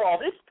 10 overall.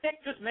 This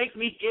pick just makes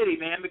me giddy,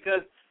 man,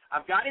 because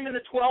I've got him in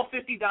the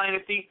 1250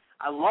 Dynasty.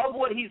 I love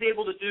what he's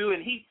able to do,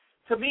 and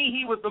to me,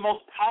 he was the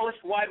most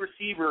polished wide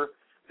receiver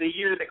the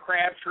year that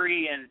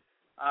Crabtree and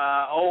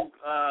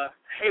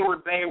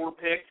Hayward Bay were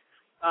picked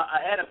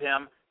ahead of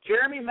him.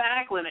 Jeremy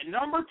Maclin at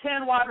number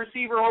 10 wide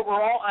receiver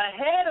overall,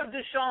 ahead of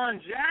Deshaun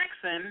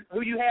Jackson,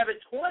 who you have at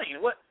 20.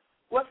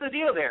 What's the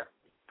deal there?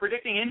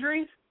 Predicting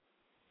injuries?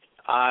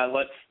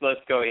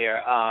 Let's go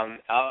here.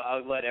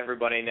 I'll let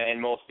everybody know,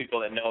 and most people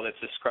that know that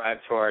subscribe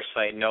to our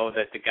site know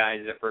that the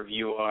guys that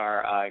review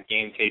our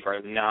game tape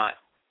are not.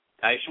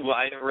 I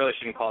really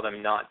shouldn't call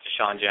them not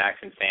Deshaun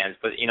Jackson fans,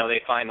 but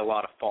they find a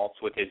lot of faults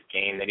with his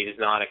game. That he is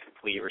not a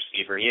complete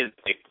receiver. He is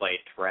a big play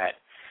threat,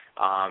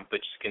 but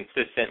just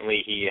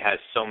consistently he has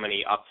so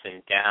many ups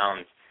and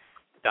downs.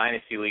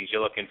 Dynasty leagues,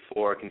 you're looking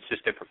for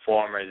consistent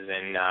performers,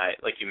 and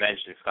like you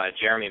mentioned, Scott,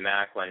 Jeremy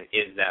Maclin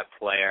is that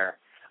player.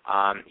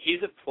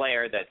 He's a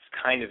player that's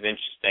kind of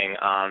interesting.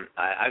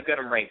 I've got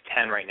him ranked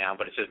 10 right now,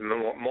 but it's just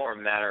more a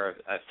matter of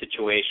a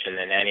situation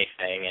than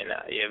anything. And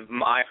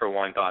I, for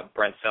one, thought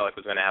Brent Selleck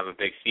was going to have a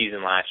big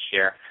season last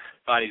year.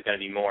 Thought he's going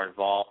to be more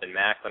involved, and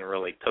Maclin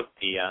really took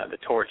the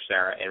torch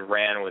there and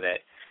ran with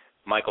it.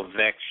 Michael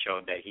Vick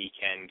showed that he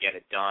can get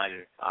it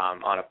done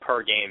on a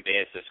per-game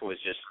basis. Was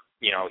just,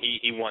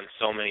 he won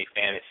so many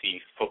fantasy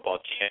football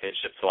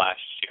championships last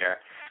year.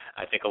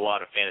 I think a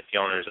lot of fantasy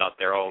owners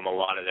out there owe him a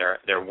lot of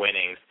their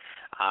winnings.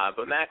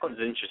 But Maclin's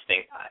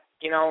interesting.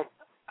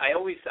 I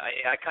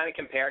kind of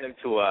compared him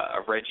to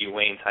a Reggie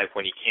Wayne type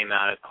when he came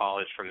out of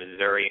college from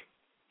Missouri.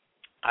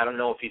 I don't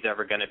know if he's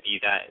ever going to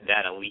be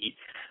that elite.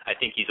 I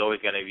think he's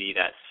always going to be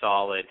that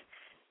solid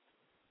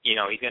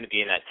he's going to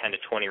be in that 10 to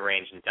 20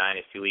 range in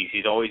dynasty leagues.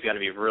 He's always going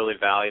to be really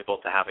valuable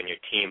to have on your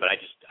team, but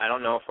I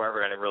don't know if we're ever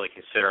going to really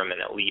consider him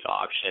an elite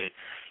option.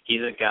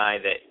 He's a guy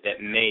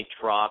that may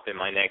drop in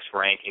my next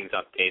rankings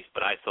updates,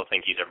 but I still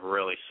think he's a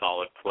really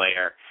solid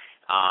player.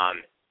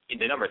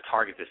 The number of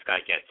targets this guy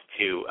gets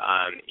too,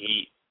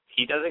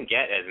 he doesn't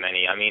get as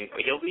many. I mean,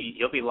 he'll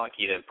be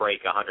lucky to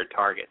break 100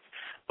 targets.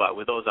 But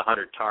with those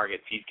 100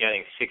 targets, he's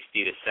getting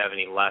 60 to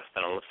 70 less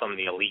than some of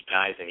the elite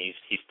guys, and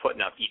he's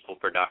putting up equal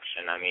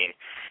production. I mean,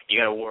 you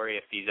got to worry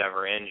if he's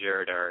ever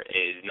injured or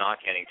is not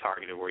getting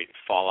targeted where he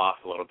could fall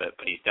off a little bit,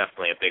 but he's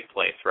definitely a big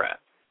play threat.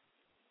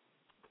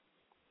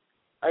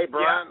 Hey,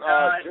 Brian,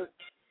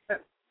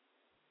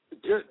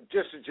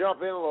 just to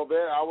jump in a little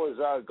bit, I was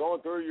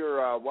going through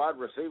your wide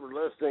receiver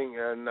listing,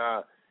 and,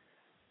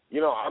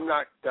 I'm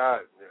not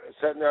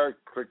sitting there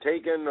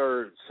critiquing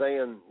or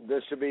saying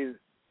this should be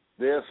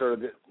this or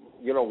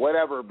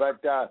whatever, but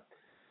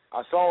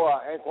I saw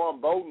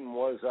Anquan Bolden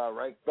was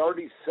ranked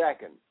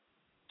 32nd.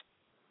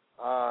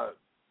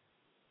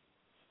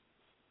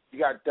 You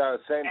got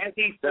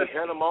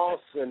Santana Moss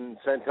and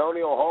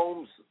Santonio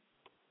Holmes,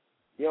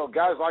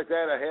 guys like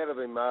that ahead of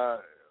him.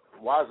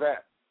 Why is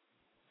that?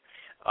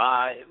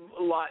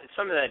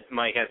 Some of that,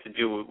 Mike, has to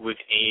do with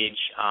age.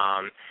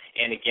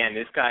 And again,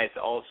 this guy is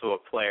also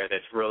a player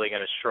that's really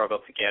going to struggle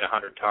to get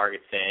 100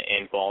 targets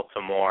in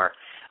Baltimore.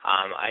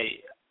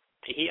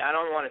 I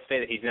don't want to say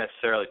that he's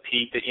necessarily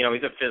peaked. He's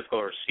a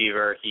physical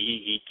receiver.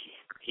 He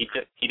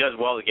does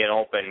well to get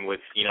open with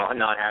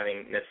not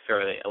having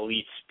necessarily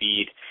elite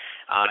speed.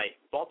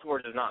 Baltimore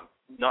is not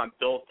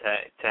built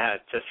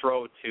to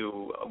throw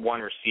to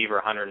one receiver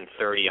 130,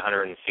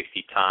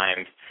 160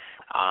 times.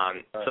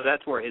 So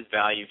that's where his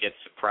value gets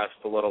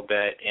suppressed a little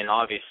bit. And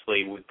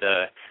obviously, with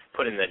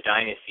putting the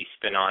dynasty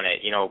spin on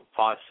it,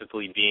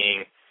 possibly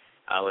being,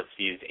 let's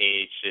see, his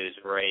age is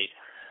right.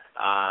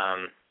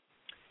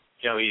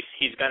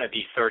 He's going to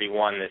be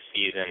 31 this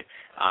season.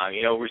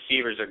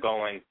 Receivers are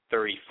going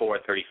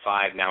 34,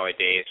 35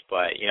 nowadays,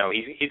 but,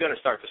 he's going to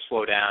start to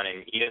slow down,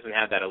 and he doesn't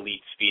have that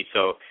elite speed,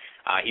 so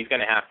he's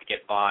going to have to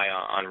get by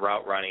on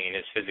route running and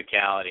his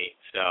physicality.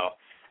 So,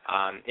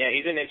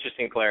 he's an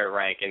interesting player to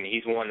rank, and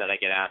he's one that I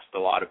get asked a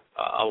lot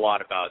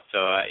about. So,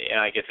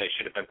 I guess I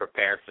should have been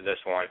prepared for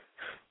this one.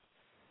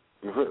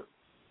 Mm-hmm.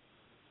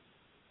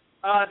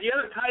 The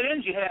other tight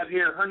ends you have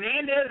here,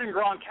 Hernandez and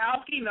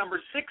Gronkowski, number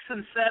 6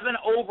 and 7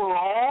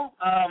 overall.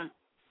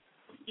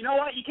 You know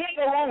what? You can't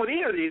go wrong with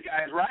either of these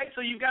guys, right?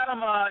 So you've got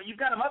them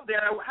up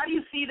there. How do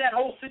you see that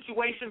whole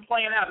situation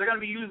playing out? They're going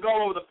to be used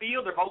all over the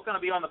field. They're both going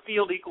to be on the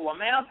field equal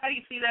amounts. How do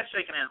you see that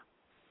shaking out?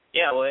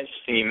 Yeah, well,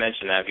 interesting you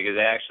mentioned that because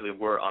they actually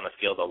were on the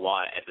field a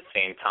lot at the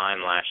same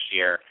time last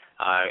year.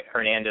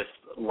 Hernandez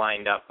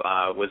lined up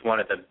was one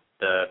of the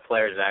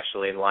players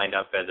actually lined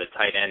up as a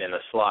tight end in the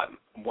slot,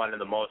 one of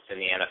the most in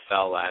the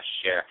NFL last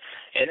year.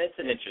 And it's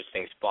an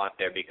interesting spot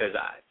there because,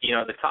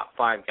 the top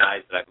 5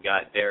 guys that I've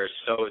got there,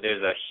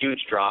 there's a huge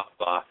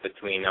drop-off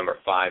between number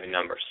 5 and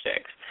number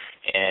 6.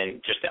 And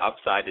just the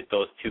upside that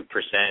those 2%,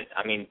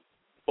 I mean,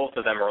 both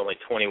of them are only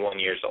 21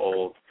 years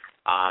old.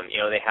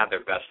 They have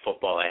their best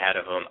football ahead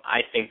of them.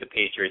 I think the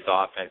Patriots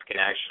offense can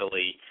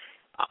actually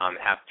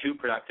have 2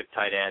 productive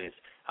tight ends,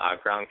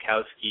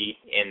 Gronkowski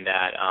in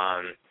that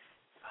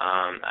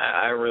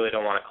I really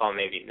don't want to call him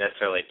maybe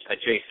necessarily a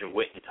Jason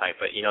Witten type,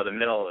 but, the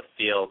middle of the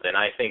field. And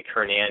I think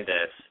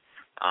Hernandez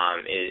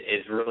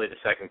is really the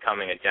second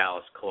coming of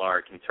Dallas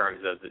Clark in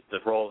terms of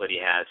the role that he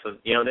has. So,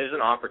 there's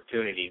an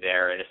opportunity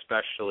there, and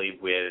especially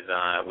with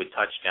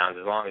touchdowns,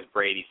 as long as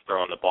Brady's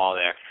throwing the ball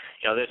there,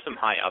 there's some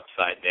high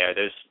upside there.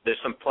 There's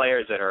some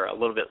players that are a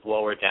little bit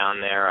lower down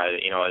there.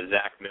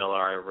 Zach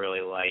Miller I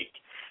really like.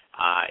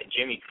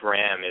 Jimmy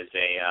Graham is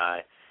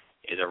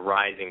a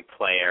rising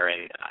player,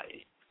 and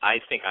I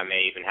think I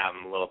may even have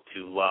him a little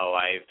too low.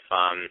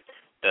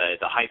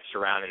 The hype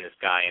surrounding this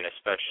guy, and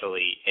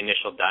especially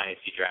initial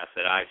dynasty drafts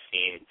that I've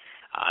seen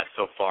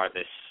so far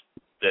this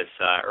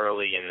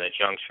early in the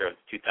juncture of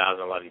the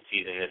 2011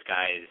 season, this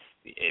guy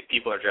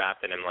people are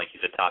drafting him like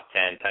he's a top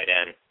 10 tight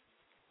end.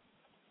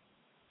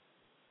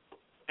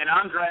 And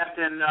I'm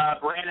drafting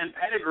Brandon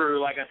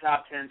Pettigrew like a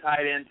top 10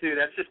 tight end too.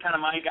 That's just kind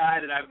of my guy.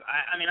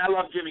 I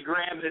love Jimmy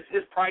Graham, but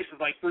his price is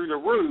like through the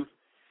roof.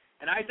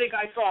 And I think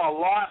I saw a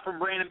lot from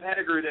Brandon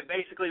Pettigrew that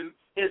basically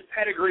his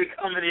pedigree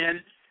coming in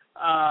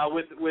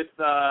with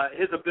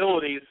his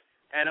abilities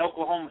at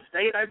Oklahoma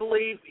State, I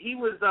believe, he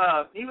was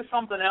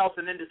something else.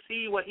 And then to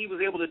see what he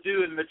was able to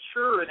do and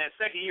mature in that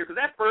second year,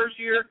 because that first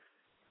year,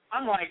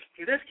 I'm like,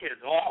 hey, this kid's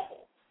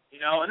awful,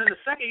 And then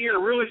the second year,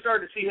 really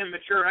started to see him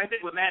mature. And I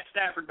think with Matt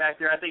Stafford back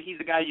there, I think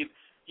he's a guy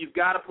you've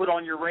got to put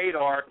on your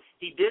radar.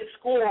 He did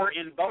score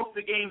in both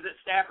the games that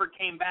Stafford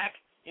came back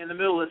in the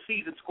middle of the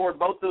season, scored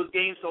both those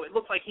games, so it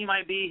looks like he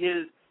might be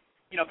his,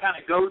 kind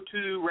of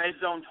go-to red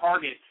zone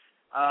target.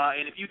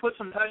 And if you put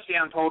some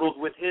touchdown totals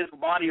with his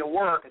body of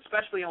work,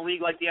 especially in a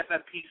league like the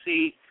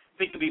FFPC, I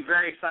think you'll be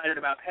very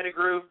excited about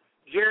Pettigrew.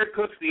 Jared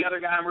Cook's the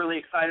other guy I'm really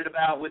excited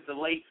about with the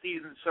late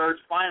season surge.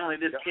 Finally,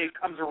 this kid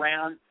comes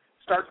around,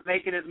 starts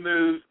making his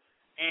moves,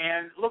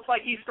 and looks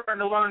like he's starting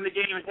to learn the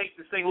game and take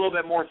this thing a little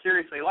bit more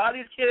seriously. A lot of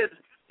these kids,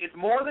 it's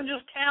more than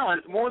just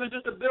talent. It's more than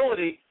just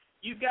ability.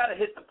 You've got to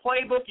hit the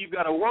playbook. You've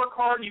got to work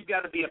hard. You've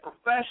got to be a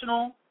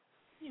professional.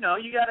 You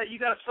got to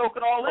soak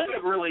it all in to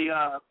really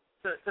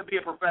to be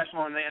a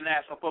professional in the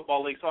National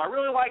Football League. So I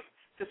really like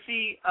to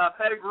see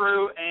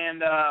Pettigrew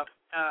and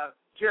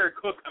Jared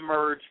Cook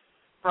emerge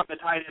from the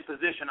tight end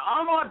position.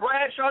 Ahmad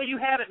Bradshaw, you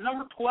had at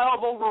number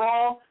 12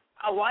 overall.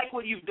 I like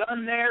what you've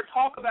done there.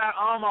 Talk about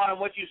Ahmad and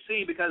what you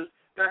see, because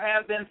there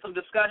have been some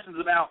discussions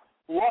about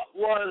what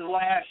was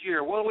last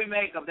year. What do we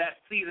make of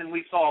that season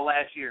we saw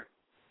last year?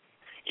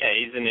 Yeah,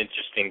 he's an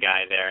interesting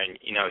guy there, and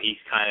he's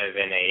kind of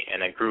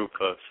in a group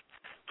of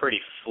pretty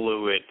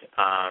fluid.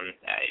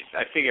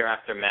 I figure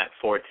after Matt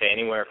Forte,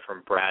 anywhere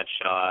from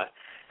Bradshaw,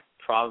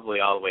 probably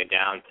all the way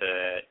down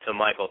to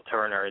Michael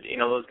Turner.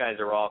 Those guys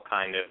are all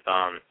kind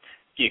of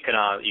you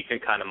can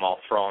kind of all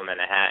throw them in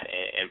a hat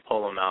and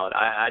pull them out.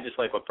 I just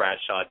like what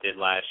Bradshaw did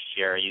last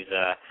year. He's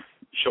a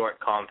short,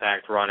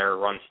 compact runner,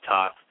 runs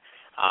tough.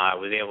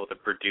 Was able to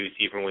produce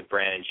even with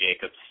Brandon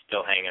Jacobs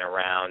still hanging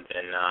around,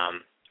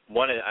 and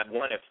one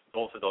if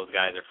both of those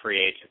guys are free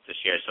agents this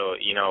year. So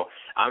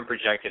I'm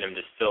projecting him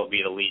to still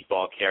be the lead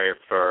ball carrier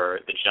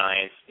for the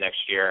Giants next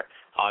year.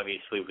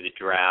 Obviously, with the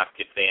draft,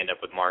 if they end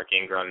up with Mark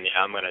Ingram,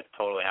 I'm going to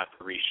totally have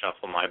to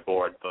reshuffle my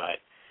board, but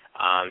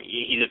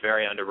he's a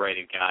very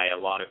underrated guy. A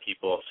lot of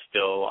people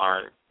still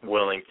aren't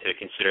willing to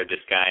consider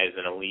this guy as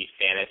an elite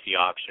fantasy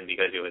option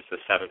because it was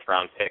the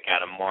 7th-round pick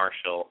out of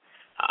Marshall.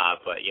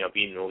 But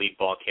being the lead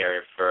ball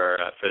carrier for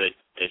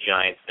the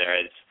Giants there,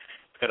 it's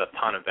got a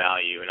ton of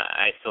value, and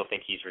I still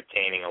think he's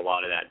retaining a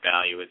lot of that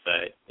value as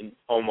an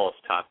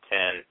almost top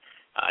 10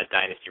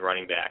 dynasty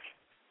running back.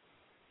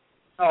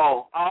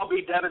 Oh, I'll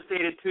be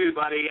devastated too,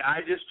 buddy.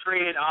 I just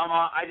traded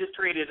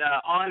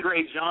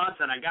Andre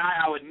Johnson, a guy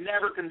I would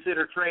never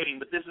consider trading,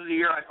 but this is the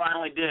year I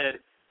finally did.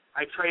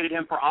 I traded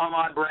him for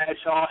Ahmad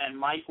Bradshaw and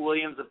Mike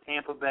Williams of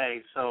Tampa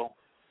Bay. So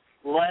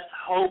let's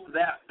hope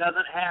that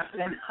doesn't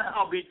happen.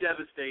 I'll be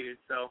devastated.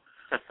 So,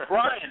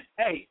 Brian,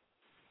 hey,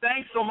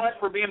 thanks so much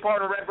for being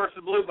part of Red versus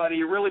Blue, buddy.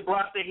 You really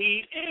brought the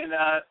heat, and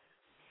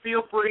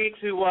feel free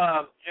to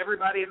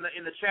everybody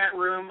in the chat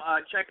room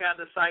check out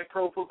the site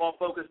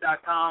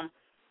profootballfocus.com.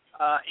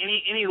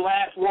 Any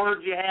last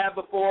words you have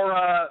before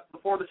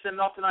the send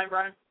off tonight,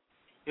 Brian?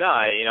 No,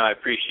 I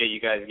appreciate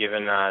you guys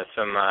giving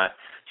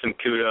some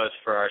kudos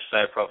for our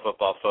site, Pro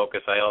Football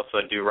Focus. I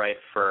also do write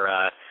for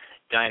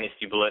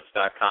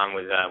DynastyBlitz.com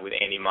with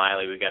Andy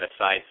Miley. We got a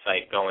side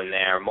site going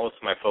there. Most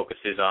of my focus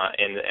is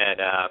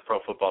at Pro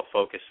Football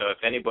Focus. So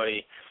if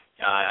anybody,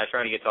 I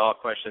try to get to all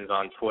questions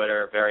on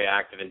Twitter. Very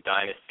active in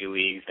dynasty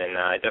leagues, and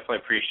I definitely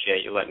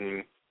appreciate you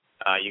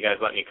guys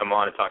letting me come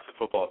on and talk some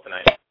football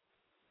tonight.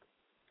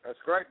 That's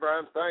great,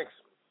 Brian. Thanks.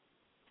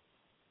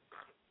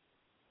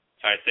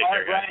 All right, take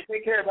care, guys. Brian,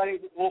 take care,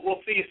 buddy. We'll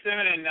see you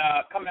soon, and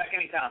come back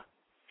anytime.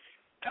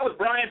 That was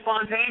Brian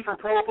Fontaine from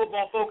Pro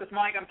Football Focus.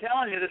 Mike, I'm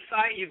telling you, the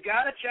site, you've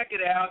got to check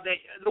it out.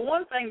 The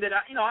one thing that,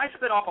 I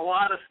spit off a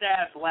lot of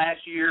stats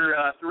last year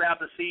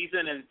throughout the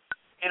season, and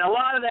a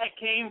lot of that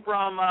came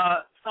from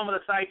some of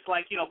the sites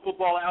like,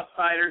 Football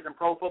Outsiders and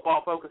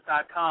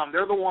ProFootballFocus.com.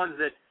 They're the ones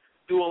that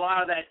do a lot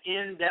of that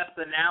in-depth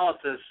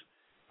analysis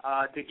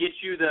to get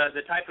you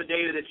the type of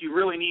data that you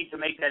really need to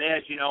make that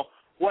edge.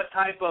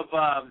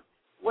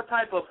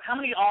 How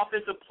many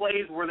offensive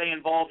plays were they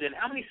involved in?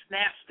 How many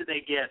snaps did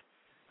they get?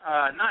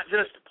 Not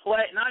just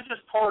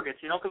targets,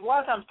 because a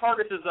lot of times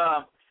targets is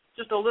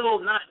just a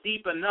little not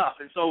deep enough.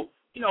 And so,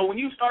 when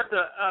you start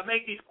to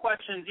make these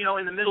questions,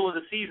 in the middle of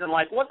the season,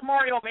 like what's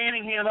Mario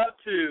Manningham up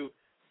to,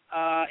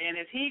 and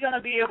is he going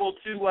to be able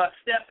to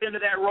step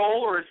into that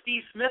role, or is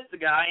Steve Smith the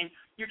guy? And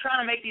you're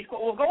trying to make these.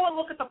 Well, go and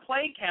look at the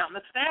play count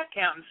and the snap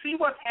count and see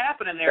what's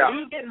happening there. Yeah.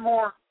 Who's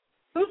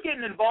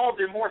getting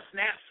involved in more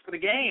snaps for the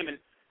game, and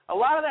a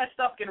lot of that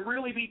stuff can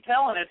really be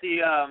telling at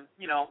the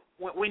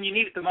when you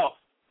need it the most.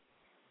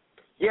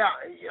 Yeah,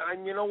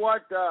 and you know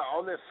what?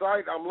 On this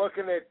site, I'm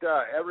looking at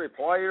every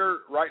player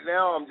right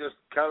now. I'm just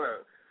kind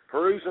of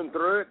perusing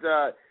through it.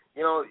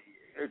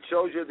 It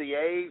shows you the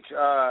age,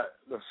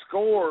 the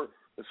score.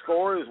 The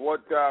score is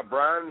what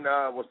Brian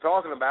was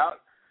talking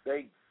about.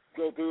 They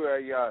go through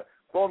a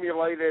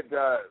formulated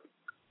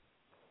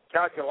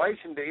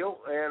calculation deal,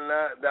 and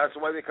that's the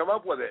way they come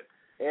up with it.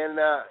 And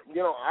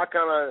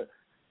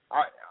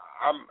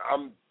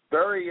I'm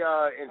very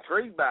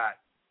intrigued by it.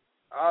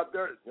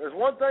 There's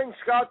one thing,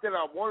 Scott, that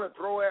I want to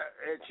throw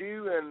at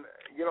you, and,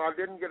 I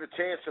didn't get a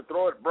chance to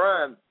throw at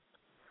Brian.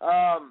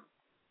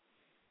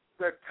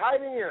 The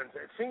tight ends,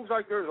 it seems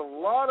like there's a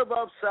lot of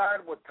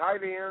upside with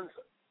tight ends,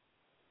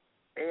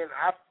 and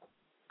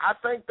I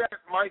think that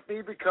might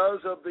be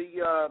because of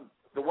the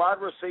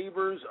wide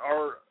receivers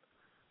are,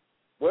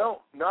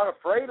 not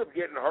afraid of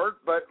getting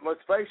hurt, but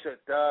let's face it,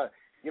 the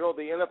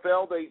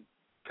NFL, they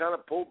kind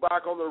of pulled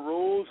back on the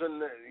rules,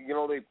 and,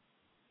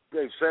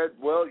 they've said,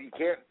 you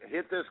can't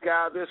hit this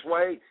guy this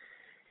way.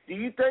 Do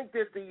you think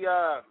that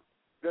the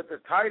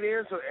tight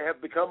ends have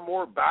become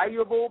more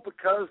valuable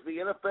because the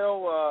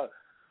NFL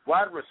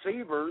wide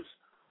receivers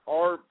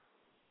are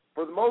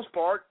for the most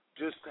part,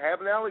 just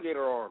having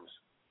alligator arms.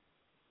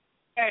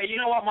 Hey, you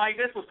know what, Mike?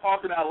 This was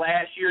talked about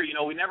last year. You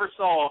know, we never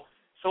saw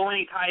so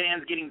many tight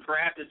ends getting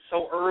drafted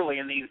so early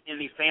in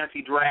these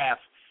fantasy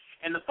drafts.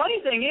 And the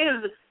funny thing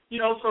is, you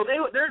know, so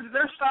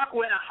their stock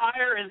went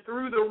higher and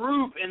through the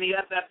roof in the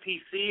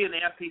FFPC and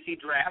the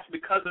FPC drafts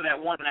because of that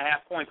 1.5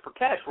 points per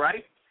catch,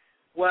 right?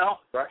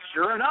 Well, right.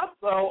 Sure enough,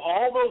 though,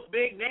 all those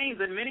big names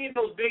and many of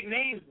those big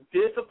names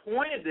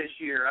disappointed this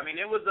year. I mean,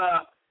 it was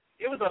a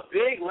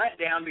big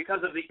letdown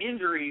because of the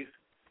injuries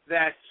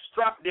that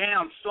struck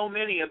down so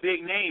many a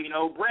big name. You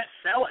know, Brent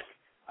Selleck.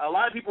 A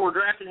lot of people were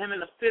drafting him in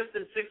the 5th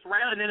and 6th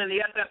round, and then in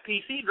the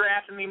FFPC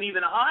drafting him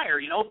even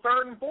higher. You know,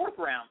 3rd and 4th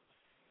round.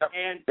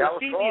 And to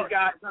see these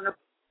guys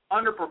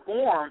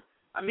underperform,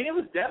 I mean, it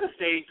was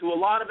devastating to a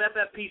lot of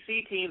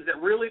FFPC teams that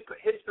really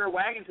hitched their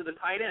wagon to the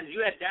tight ends.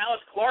 You had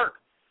Dallas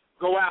Clark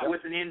go out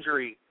with an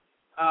injury.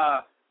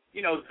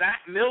 You know,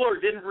 Zach Miller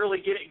didn't really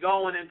get it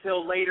going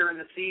until later in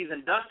the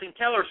season. Dustin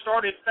Keller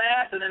started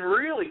fast and then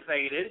really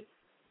faded.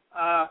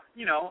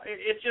 You know,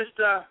 it's just,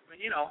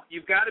 you know,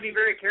 you've got to be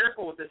very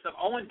careful with this stuff.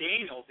 Owen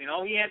Daniels, you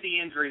know, he had the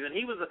injuries, and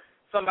he was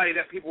somebody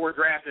that people were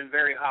drafting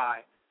very high.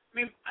 I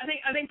mean,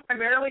 I think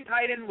primarily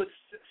tight end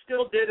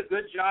still did a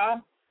good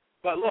job,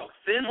 but look,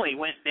 Finley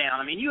went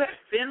down. I mean, you had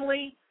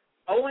Finley,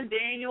 Owen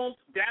Daniels,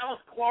 Dallas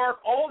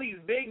Clark, all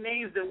these big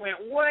names that went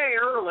way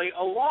early,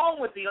 along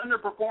with the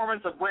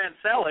underperformance of Brent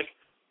Selleck,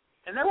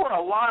 and there were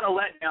a lot of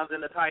letdowns in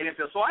the tight end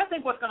field. So I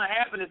think what's going to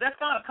happen is that's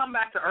going to come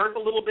back to earth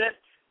a little bit.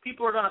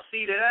 People are going to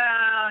see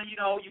that, you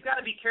know, you've got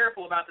to be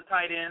careful about the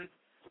tight ends.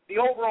 The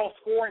overall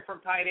scoring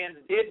from tight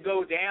ends did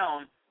go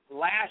down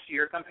last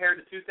year compared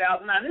to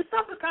 2009. This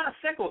stuff is kind of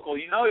cyclical,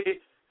 you know.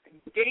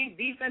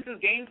 Defenses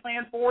game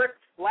plan for it.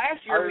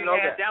 Last year we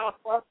had Dallas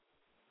Clark.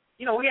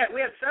 You know, we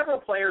had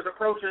several players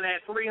approaching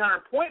that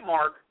 300-point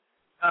mark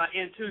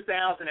in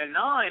 2009,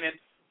 and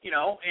you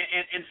know,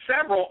 and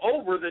several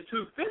over the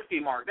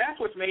 250 mark. That's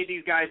what made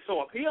these guys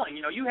so appealing.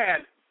 You know, you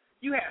had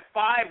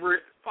five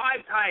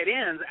tight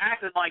ends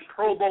acting like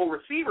Pro Bowl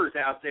receivers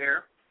out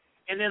there,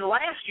 and then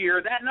last year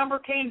that number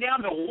came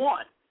down to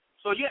 1.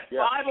 So you had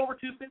 5 over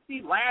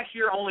 250. Last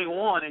year only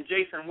 1 in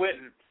Jason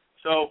Witten.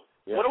 So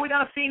what are we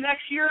going to see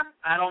next year?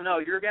 I don't know.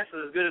 Your guess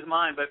is as good as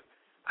mine, but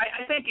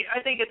I think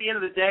at the end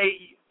of the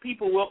day,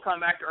 people will come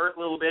back to earth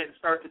a little bit and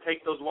start to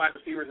take those wide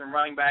receivers and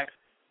running backs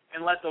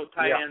and let those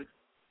tight ends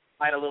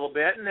fight a little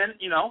bit, and then,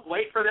 you know,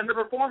 wait for them to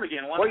perform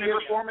again. Once they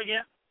perform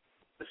again,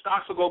 the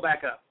stocks will go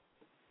back up.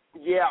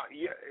 Yeah,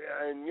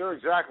 and you're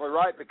exactly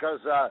right because,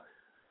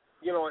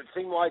 you know, it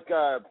seemed like,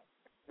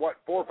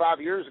 4 or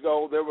 5 years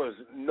ago, there was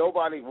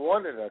nobody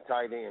wanted a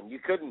tight end. You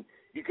couldn't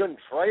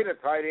trade a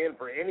tight end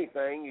for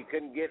anything. You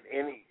couldn't get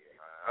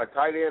a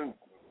tight end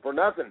for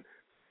nothing.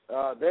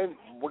 Then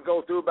we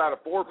go through about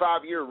a 4 or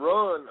 5 year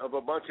run of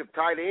a bunch of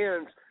tight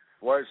ends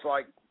where it's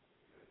like,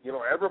 you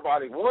know,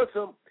 everybody wants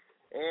them,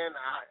 and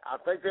I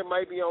think they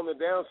may be on the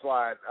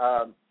downslide.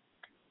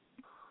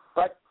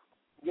 But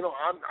you know,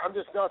 I'm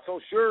just not so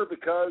sure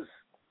because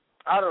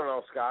I don't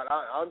know, Scott.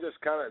 I'm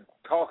just kind of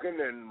talking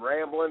and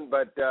rambling,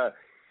 but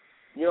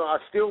you know, I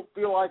still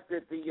feel like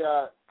that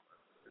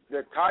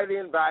the tight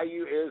end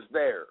value is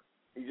there.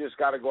 You just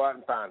got to go out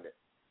and find it.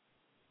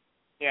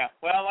 Yeah,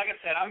 well, like I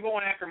said, I'm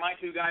going after my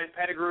 2 guys,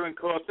 Pettigrew and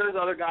Cook. There's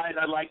other guys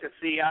I'd like to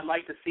see. I'd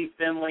like to see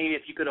Finley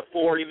if you could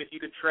afford him, if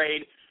you could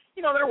trade.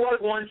 You know, there was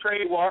one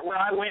trade where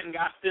I went and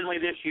got Finley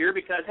this year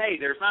because, hey,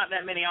 there's not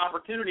that many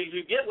opportunities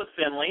you get with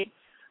Finley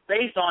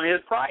based on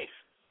his price.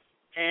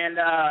 And,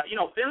 you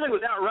know, Finley was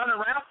out running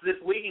routes this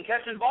week and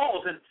catching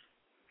balls. And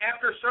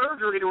after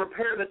surgery to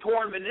repair the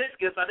torn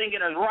meniscus, I think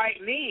in his right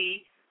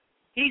knee,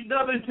 he's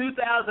dubbing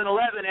 2011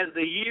 as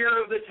the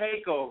year of the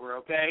takeover,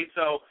 okay?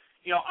 So,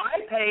 you know,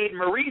 I paid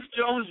Maurice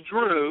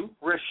Jones-Drew,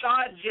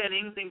 Rashad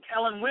Jennings, and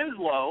Kellen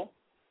Winslow.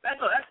 That's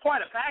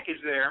quite a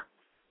package there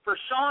for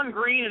Sean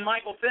Green and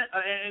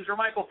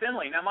Jermichael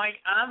Finley. Now, Mike,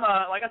 I'm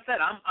like I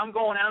said, I'm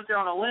going out there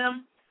on a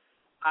limb.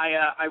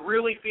 I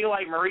really feel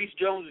like Maurice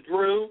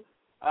Jones-Drew,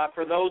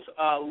 for those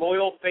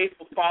loyal,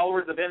 faithful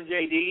followers of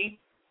MJD,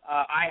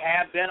 I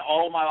have been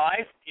all my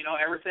life, you know,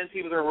 ever since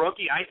he was a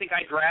rookie. I think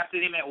I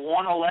drafted him at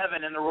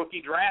 111 in the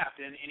rookie draft,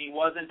 and he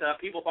wasn't,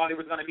 people thought he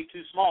was going to be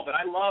too small, but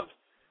I loved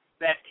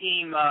that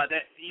team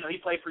that, you know, he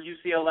played for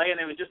UCLA, and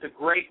it was just a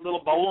great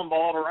little bowling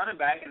ball of a running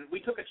back, and we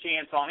took a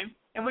chance on him,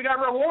 and we got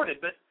rewarded.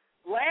 But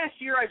last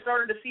year I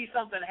started to see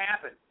something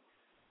happen.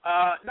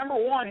 Number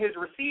one, his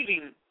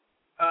reception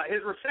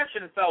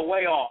fell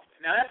way off.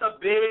 Now, that's a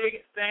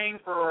big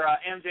thing for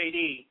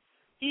MJD.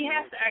 He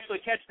has to actually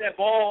catch that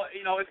ball.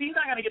 You know, if he's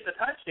not going to get the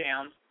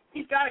touchdowns,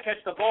 he's got to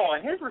catch the ball.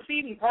 And his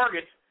receiving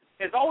targets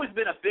has always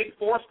been a big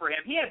force for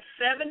him. He had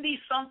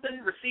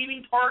 70-something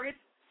receiving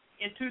targets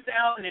in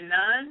 2009.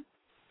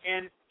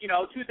 And, you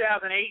know,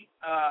 2008,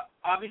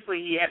 obviously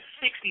he had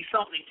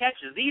 60-something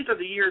catches. These are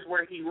the years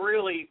where he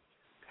really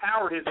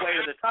powered his way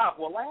to the top.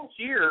 Well, last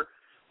year,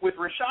 with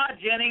Rashad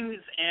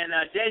Jennings and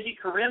Deji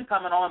Karim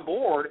coming on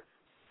board,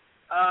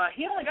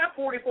 he only got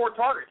 44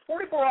 targets,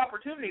 44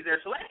 opportunities there.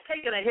 So that's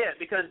taking a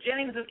hit because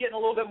Jennings is getting a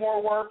little bit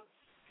more work,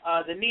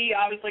 The knee,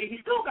 obviously,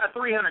 he's still got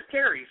 300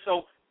 carries.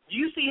 So do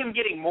you see him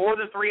getting more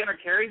than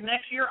 300 carries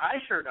next year? I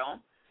sure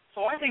don't.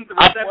 So I think the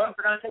receptions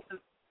are going to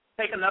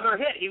take another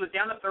hit. He was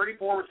down to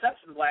 34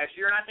 receptions last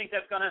year, and I think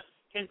that's going to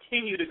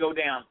continue to go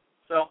down.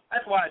 So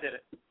that's why I did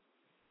it.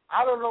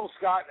 I don't know,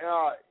 Scott.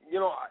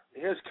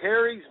 His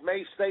carries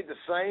may stay the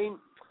same.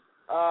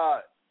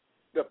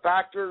 The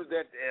factor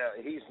that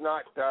he's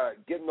not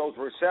getting those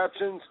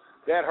receptions,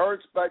 that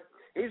hurts. But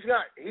he's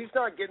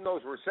not getting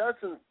those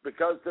receptions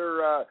because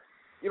they're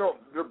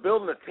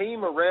building a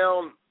team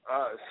around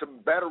some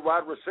better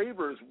wide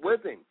receivers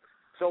with him.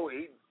 So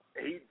he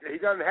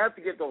doesn't have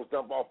to get those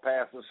dump-off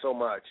passes so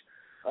much.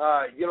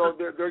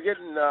 They're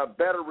getting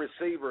better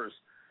receivers.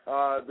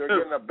 They're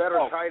getting a better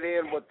tight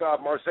end with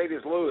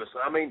Mercedes Lewis.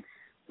 I mean,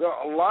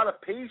 a lot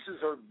of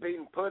pieces are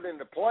being put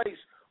into place,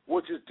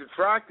 which is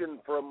detracting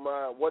from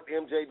what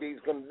MJD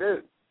is going to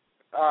do.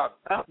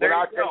 Would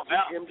I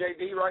take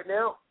MJD right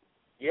now?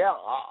 Yeah,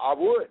 I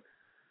would.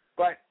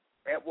 But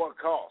at what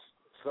cost?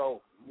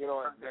 So,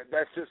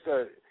 that's just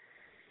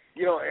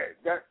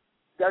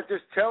that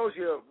just tells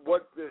you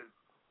what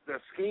the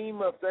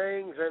scheme of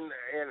things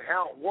and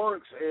how it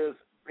works is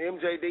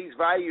MJD's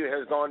value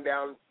has gone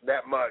down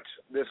that much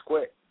this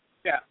quick.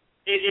 Yeah,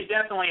 it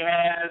definitely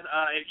has.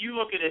 If you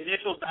look at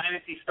initial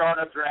dynasty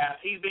startup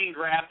drafts, he's being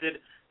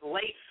drafted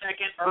late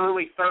second,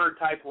 early third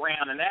type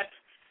round, and that's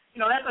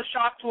a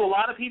shock to a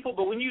lot of people.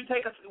 But when you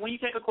take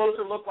a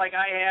closer look like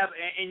I have,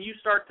 and you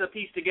start to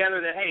piece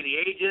together that hey,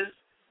 the ages,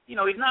 he's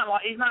not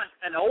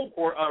an old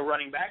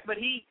running back, but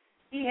he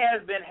has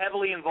been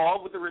heavily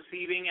involved with the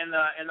receiving and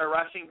the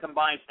rushing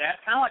combined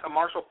stats, kind of like a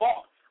Marshall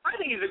Faulk. I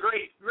think he's a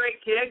great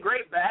kid,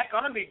 great back,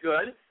 going to be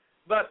good.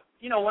 But,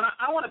 when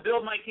I want to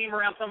build my team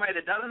around somebody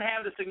that doesn't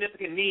have the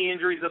significant knee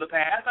injuries of the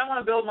past, I want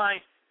to build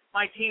my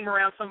team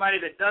around somebody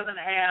that doesn't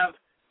have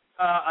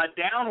a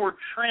downward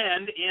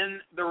trend in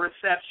the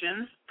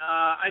receptions.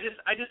 I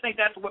just think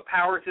that's what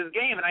powers his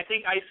game. And I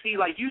think I see,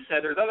 like you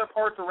said, there's other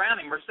parts around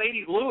him.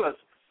 Mercedes Lewis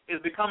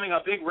is becoming a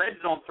big red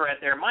zone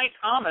threat there. Mike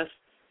Thomas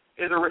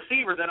is a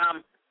receiver that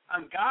I'm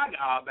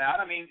gaga about.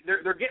 I mean,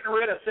 they're getting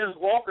rid of Sims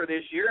Walker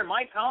this year, and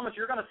Mike Thomas,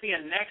 you're going to see a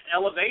next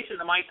elevation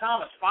to Mike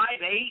Thomas. 5'8",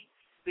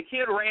 the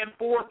kid ran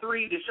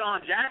 4'3"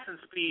 Deshaun Jackson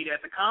speed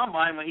at the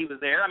combine when he was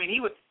there. I mean,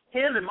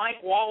 him and Mike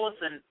Wallace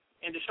and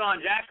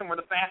Deshaun Jackson were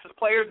the fastest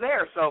players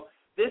there. So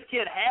this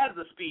kid has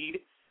the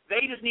speed.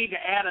 They just need to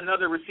add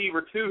another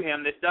receiver to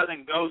him that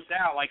doesn't ghost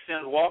out like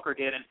Sims Walker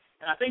did, and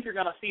I think you're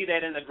going to see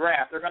that in the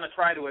draft. They're going to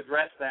try to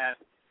address that.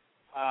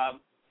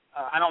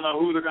 I don't know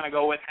who they're going to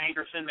go with,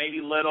 Hankerson, maybe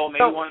Little,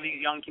 maybe one of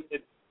these young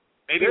kids,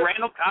 maybe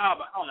Randall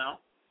Cobb, I don't know.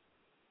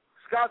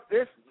 Scott,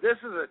 this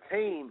is a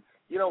team,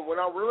 when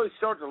I really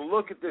start to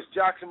look at this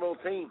Jacksonville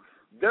team,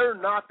 they're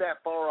not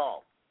that far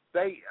off.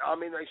 They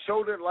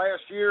showed it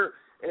last year,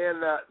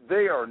 and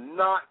they are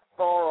not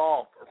far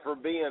off for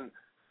being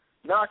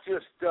not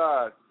just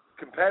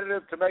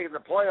competitive to making the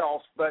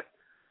playoffs, but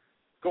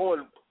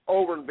going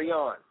over and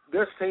beyond.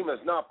 This team is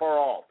not far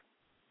off.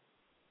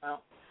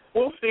 Well,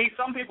 we'll see.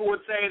 Some people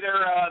would say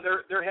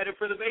they're headed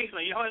for the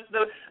basement.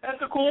 That's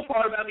the cool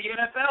part about the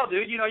NFL,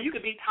 dude. You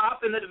could be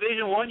top in the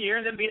Division one year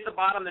and then be at the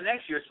bottom the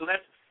next year. So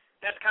that's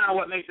kind of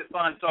what makes it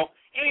fun. So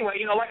anyway,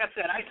 like I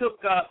said, I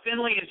took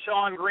Finley and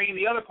Sean Green.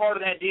 The other part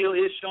of that deal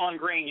is Sean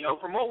Green.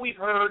 From what we've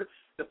heard,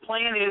 the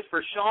plan is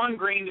for Sean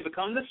Green to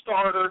become the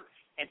starter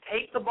and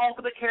take the bulk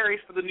of the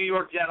carries for the New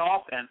York Jet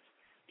offense.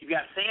 You've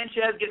got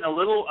Sanchez getting a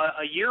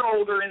year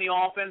older in the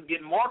offense,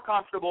 getting more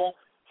comfortable,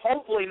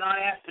 hopefully not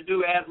asked to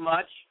do as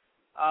much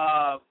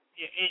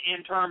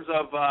in terms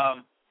of,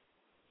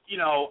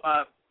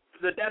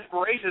 the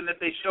desperation that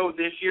they showed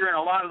this year in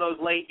a lot of those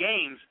late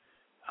games.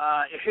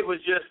 It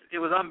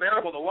was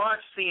unbearable to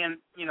watch seeing,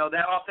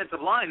 that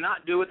offensive line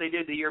not do what they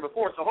did the year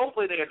before. So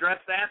hopefully they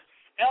address that.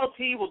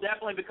 LT will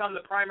definitely become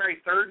the primary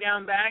third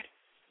down back,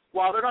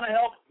 while they're going to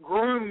help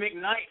groom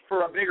McKnight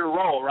for a bigger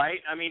role,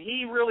 right? I mean,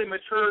 he really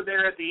matured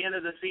there at the end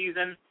of the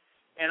season,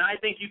 and I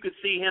think you could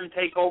see him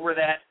take over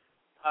that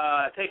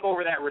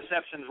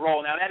receptions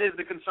role. Now, that is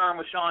the concern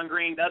with Sean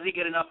Green. Does he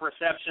get enough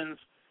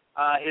receptions?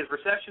 His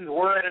receptions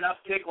were at an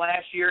uptick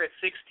last year at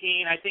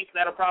 16. I think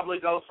that'll probably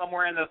go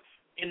somewhere in the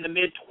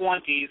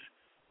mid-20s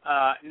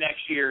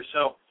next year.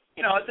 So,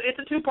 it's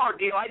a two-part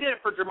deal. I did it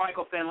for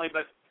Jermichael Finley,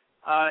 but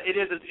it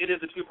is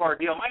a two-part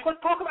deal. Mike,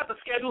 let's talk about the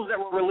schedules that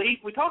were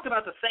released. We talked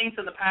about the Saints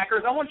and the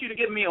Packers. I want you to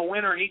give me a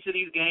winner in each of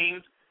these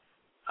games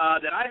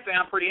that I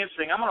found pretty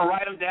interesting. I'm going to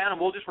write them down,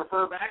 and we'll just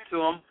refer back to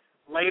them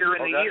later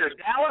in the year.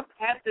 Dallas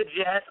at the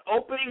Jets,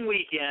 opening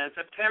weekend,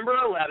 September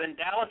 11,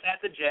 Dallas at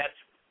the Jets.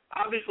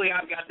 Obviously,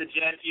 I've got the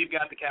Jets. You've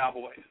got the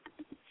Cowboys.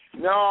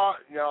 No,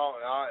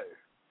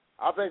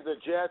 I think the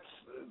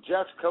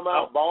Jets come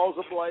out balls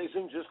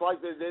a-blazing just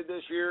like they did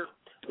this year.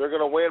 They're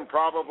going to win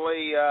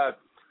probably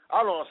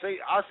I don't know.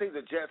 I see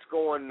the Jets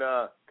going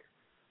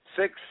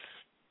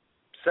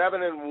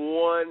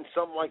 6-7-1,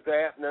 something like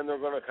that, and then they're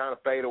going to kind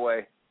of fade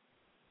away.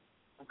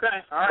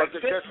 Okay, all right.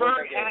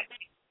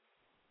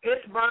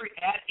 Pittsburgh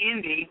at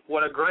Indy.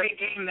 What a great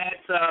game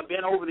that's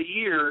been over the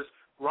years.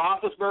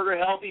 Roethlisberger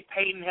healthy,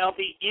 Peyton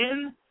healthy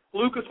in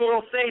Lucas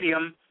Oil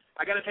Stadium,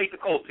 I got to take the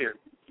Colts here.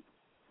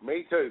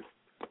 Me too.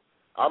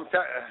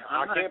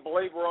 I can't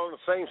believe we're on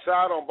the same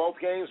side on both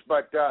games,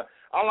 but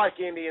I like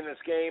Indy in this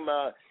game.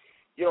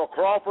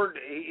 Crawford,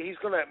 he's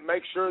going to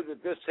make sure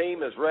that this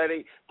team is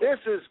ready.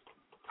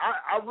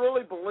 I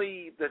really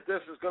believe that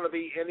this is going to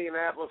be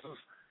Indianapolis's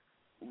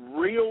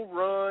real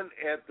run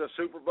at the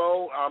Super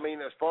Bowl. I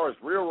mean, as far as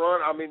real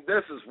run, I mean,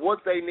 this is what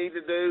they need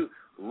to do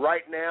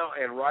right now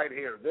and right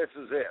here. This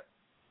is it.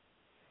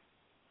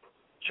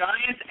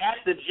 Giants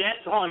at the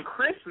Jets on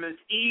Christmas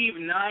Eve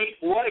night.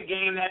 What a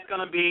game that's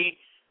going to be.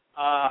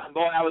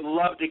 Boy, I would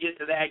love to get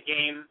to that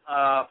game.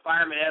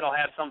 Fireman Ed will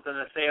have something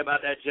to say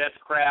about that Jets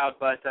crowd.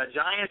 But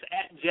Giants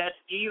at Jets,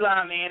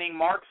 Eli Manning,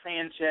 Mark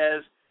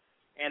Sanchez,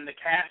 and the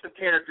cast of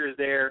characters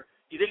there.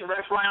 You think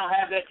Rex Ryan will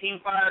have that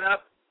team fired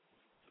up?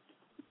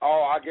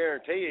 Oh, I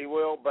guarantee he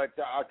will. But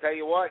I'll tell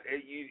you what,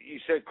 you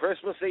said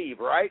Christmas Eve,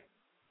 right?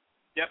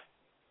 Yep.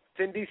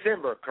 It's in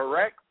December,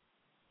 correct?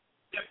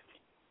 Yep.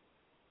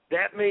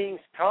 That means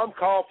Tom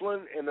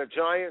Coughlin and the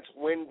Giants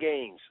win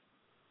games.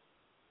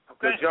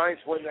 Okay. The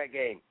Giants win that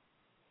game.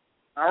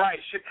 All right.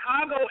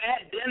 Chicago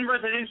at Denver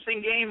is an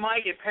interesting game,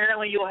 Mike.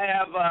 Apparently you'll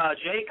have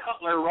Jay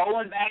Cutler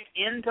rolling back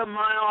into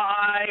Mile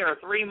High or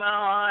 3 Mile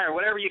High or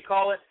whatever you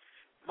call it.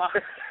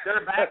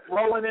 They're back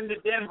rolling into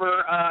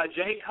Denver.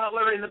 Jay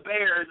Cutler and the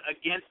Bears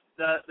against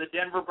the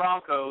Denver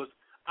Broncos.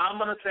 I'm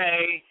going to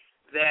say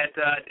that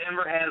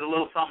Denver has a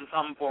little something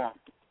for them.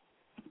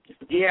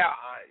 Yeah,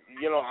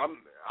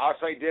 I'll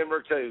say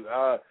Denver too.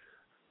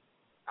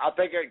 I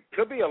think it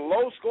could be a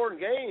low-scoring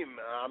game.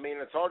 I mean,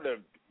 it's hard to,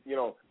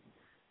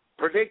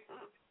 predict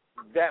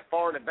that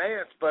far in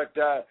advance, but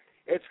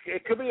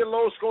it could be a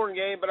low-scoring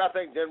game. But I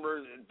think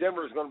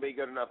Denver's going to be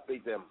good enough to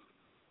beat them.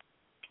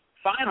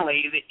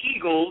 Finally, the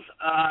Eagles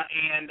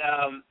and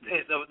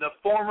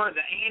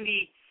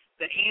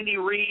the Andy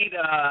Reid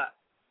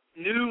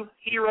new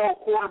hero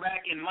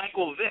quarterback in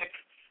Michael Vick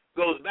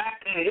goes back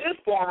to his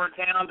former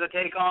town to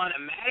take on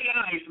Matty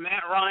Ice,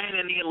 Matt Ryan,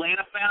 and the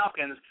Atlanta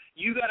Falcons.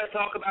 You got to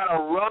talk about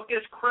a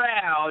ruckus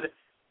crowd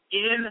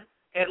in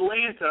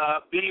Atlanta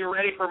being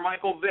ready for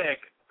Michael Vick.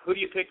 Who do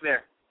you pick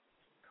there?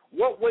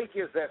 What week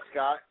is that,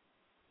 Scott?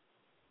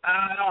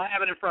 I don't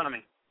have it in front of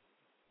me.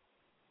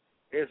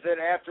 Is it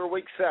after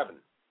week 7?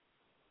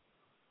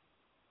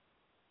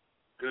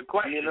 Good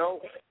question. Do you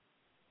know?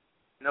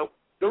 Nope.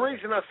 The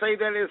reason I say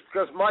that is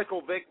because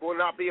Michael Vick will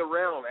not be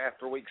around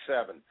after week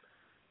 7.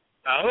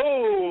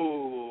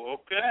 Oh,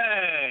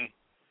 okay.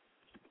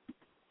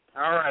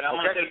 All right, I'm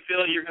going to take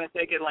Philly. You're going to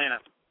take Atlanta.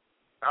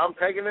 I'm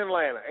taking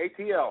Atlanta.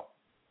 ATL.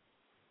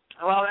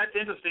 Well, that's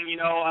interesting.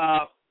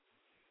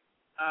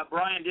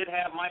 Brian did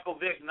have Michael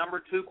Vick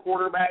number 2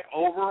 quarterback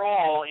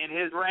overall in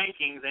his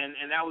rankings,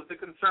 and that was the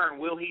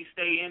concern. Will he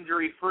stay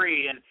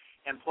injury-free?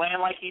 And playing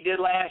like he did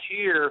last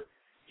year,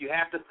 you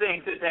have to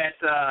think that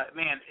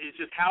it's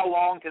just how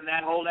long can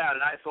that hold out?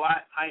 And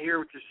I hear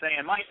what you're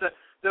saying. Mike,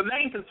 the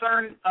main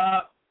concern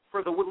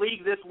for the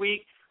league this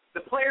week,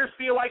 the players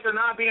feel like they're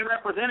not being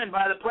represented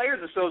by the Players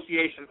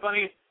Association.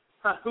 Funny,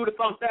 who'd have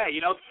thunk that?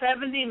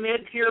 70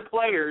 mid-tier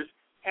players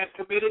have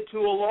committed to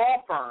a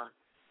law firm.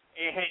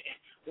 And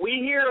we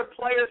hear of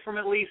players from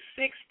at least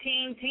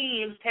 16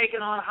 teams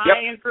taking on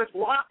high-interest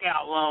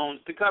lockout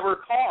loans to cover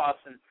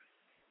costs. And,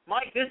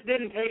 Mike, this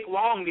didn't take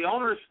long. The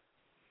owners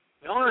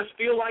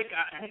feel like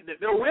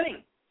they're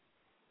winning.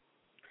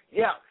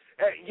 Yeah.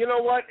 You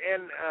know what?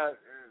 And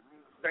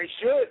they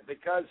should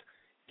because,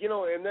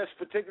 in this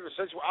particular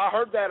situation, I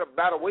heard that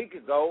about a week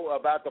ago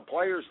about the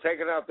players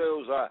taking out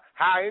those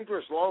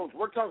high-interest loans.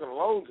 We're talking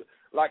loans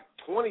like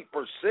 20%.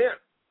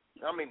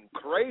 I mean,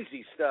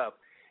 crazy stuff.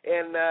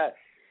 And,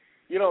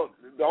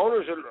 the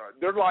owners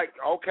they're like,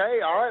 okay,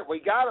 all right, we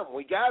got them.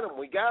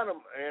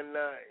 And,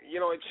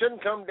 it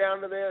shouldn't come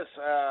down to this.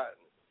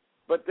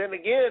 But then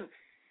again,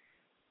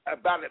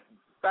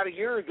 about a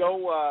year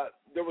ago,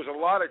 there was a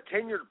lot of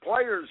tenured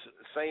players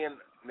saying,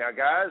 now,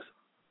 guys,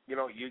 you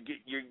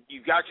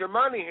got your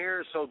money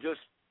here, so just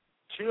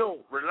chill,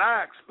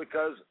 relax,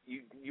 because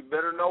you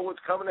better know what's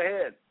coming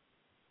ahead.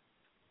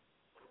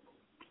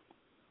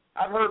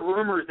 I've heard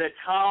rumors that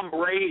Tom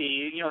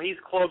Brady, he's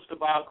close to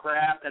Bob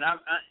Kraft, and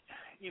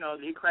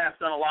Kraft's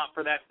done a lot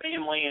for that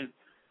family and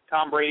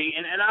Tom Brady,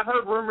 and I've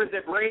heard rumors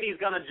that Brady's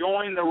going to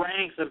join the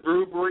ranks of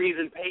Drew Brees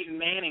and Peyton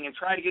Manning and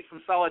try to get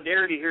some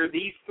solidarity here.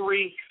 These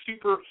 3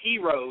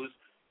 superheroes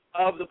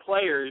of the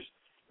players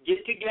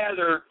get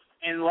together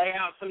and lay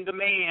out some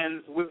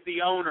demands with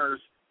the owners.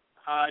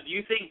 Do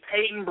you think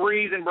Peyton,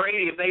 Brees, and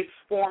Brady, if they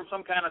form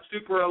some kind of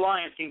super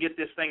alliance, can get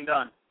this thing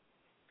done?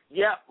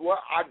 Yeah,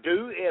 well, I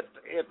do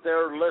if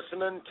they're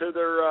listening to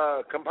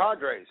their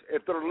compadres,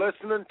 if they're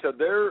listening to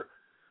their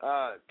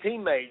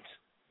teammates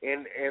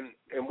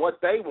and what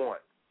they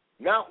want,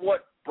 not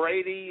what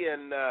Brady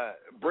and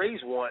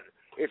Brees want.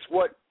 It's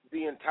what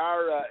the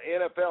entire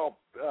NFL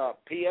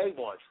PA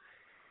wants.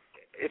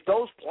 If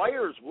those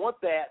players want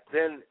that,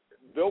 then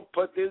they'll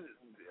put this.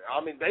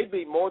 I mean, they'd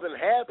be more than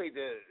happy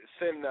to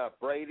send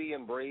Brady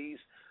and Brees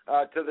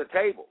to the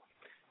table.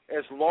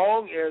 as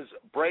long as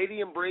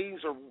Brady and Breeze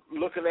are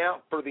looking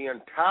out for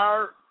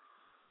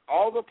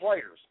all the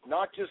players,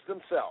 not just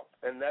themselves.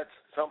 And that's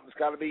something that's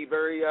got to be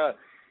very,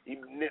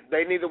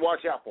 they need to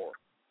watch out for.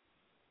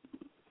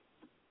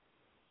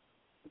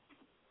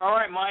 All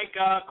right, Mike.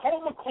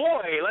 Colt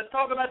McCoy, let's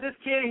talk about this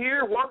kid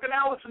here working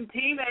out with some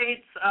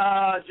teammates,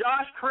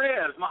 Josh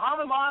Cribbs,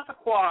 Muhammad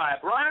Massaquoi,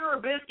 Brian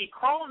Rubisky,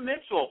 Carlton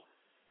Mitchell.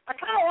 I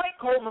kind of like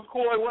Colt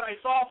McCoy, what I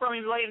saw from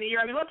him late in the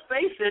year. I mean, let's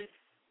face it,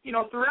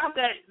 throughout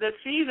that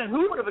season,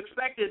 who would have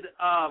expected,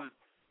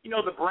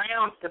 the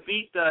Browns to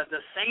beat the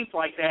Saints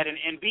like that and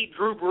beat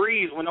Drew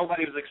Brees when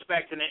nobody was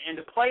expecting it, and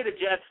to play the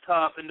Jets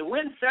tough and to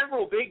win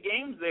several big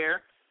games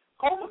there.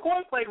 Colt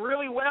McCoy played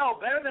really well,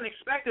 better than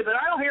expected, but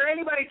I don't hear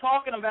anybody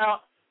talking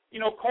about,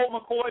 Colt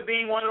McCoy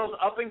being one of those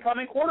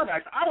up-and-coming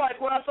quarterbacks. I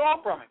like what I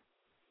saw from him.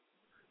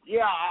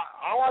 Yeah,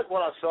 I like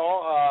what I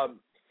saw.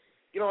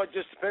 It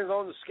just depends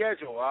on the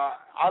schedule.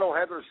 I don't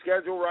have their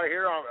schedule right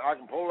here. I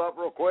can pull it up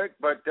real quick,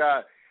 but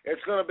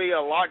it's going to be a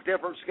lot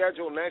different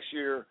schedule next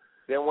year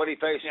than what he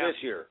faced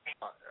this year.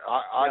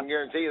 I can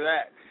guarantee you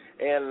that.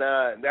 And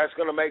that's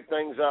going to make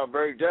things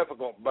very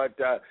difficult. But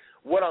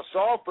what I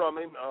saw from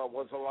him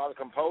was a lot of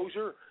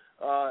composure.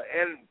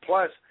 And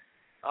plus,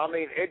 I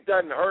mean, it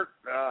doesn't hurt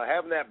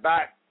having that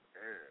back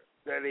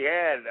that he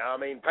had. I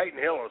mean, Peyton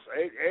Hillis,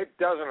 it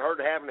doesn't hurt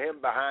having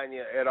him behind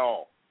you at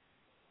all.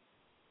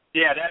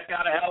 Yeah, that's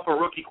got to help a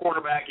rookie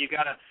quarterback. You've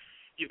got to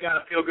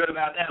feel good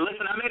about that.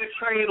 Listen, I made a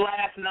trade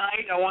last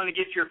night. I wanted to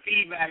get your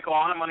feedback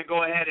on. I'm going to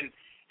go ahead and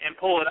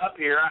pull it up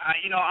here.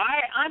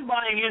 I'm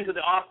buying into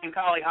the Austin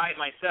Collie hype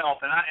myself,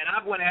 and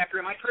I've went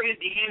after him. I traded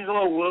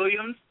D'Angelo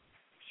Williams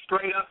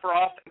straight up for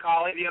Austin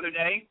Collie the other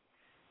day.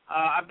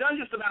 I've done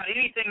just about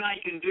anything I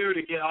can do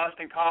to get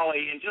Austin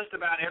Collie in just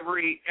about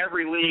every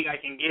league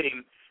I can get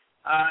him.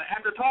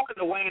 After talking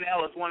to Wayne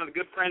Ellis, one of the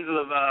good friends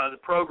of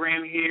the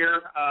program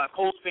here,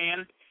 Colts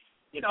fan,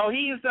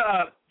 he's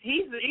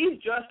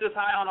just as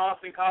high on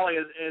Austin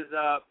Collie as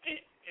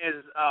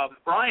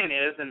Brian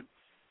is, and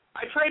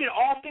I traded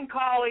Austin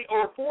Collie,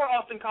 or for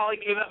Austin Collie,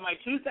 gave up my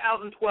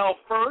 2012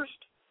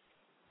 first,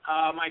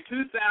 my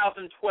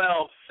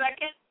 2012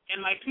 second, and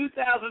my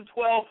 2012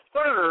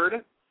 third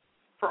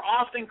for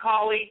Austin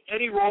Collie,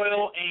 Eddie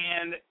Royal,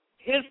 and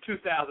his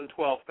 2012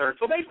 third.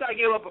 So basically I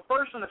gave up a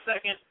first and a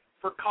second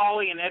for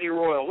Collie and Eddie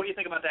Royal. What do you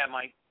think about that,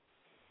 Mike?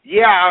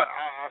 Yeah,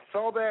 I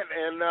saw that,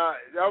 and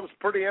that was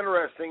pretty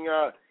interesting.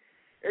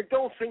 It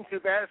don't seem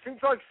too bad. It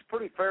seems like it's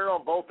pretty fair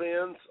on both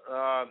ends.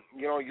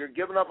 You're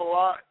giving up a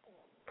lot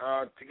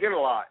to get a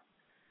lot,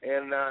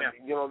 and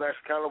that's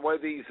kind of the way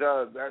these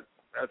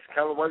that's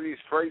kind of the way these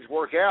trades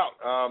work out.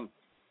 I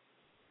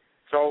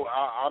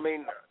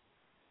mean,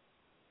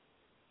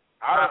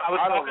 I was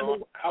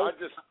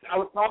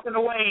talking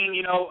to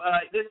Wayne.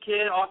 This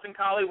kid Austin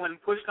Collie, when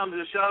push comes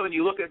to shove, and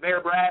you look at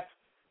bare brass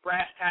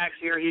tacks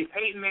here, he's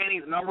Peyton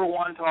Manning's number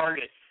one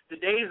target. The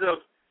days of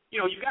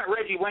you've got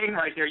Reggie Wayne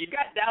right there. You've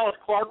got Dallas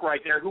Clark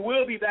right there, who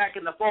will be back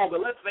in the fall.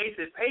 But let's face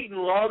it, Peyton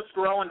loves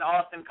throwing to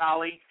Austin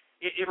Collie.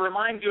 It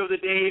reminds you of the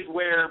days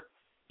where,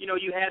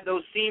 you had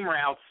those seam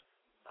routes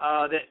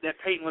that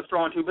Peyton was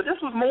throwing to. But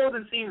this was more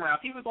than seam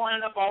routes. He was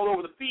lining up all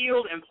over the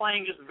field and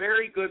playing just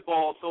very good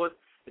ball. So it's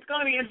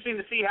going to be interesting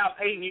to see how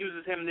Peyton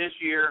uses him this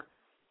year.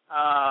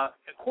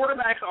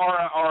 Quarterbacks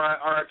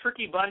are a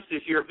tricky bunch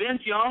this year.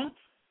 Vince Young,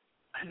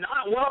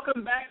 not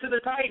welcome back to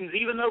the Titans,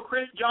 even though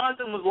Chris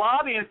Johnson was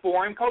lobbying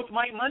for him. Coach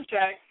Mike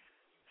Munchak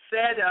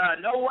said,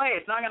 no way,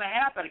 it's not going to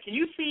happen. Can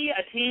you see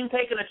a team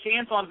taking a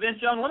chance on Vince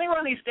Young? Let me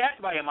run these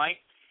stats by you,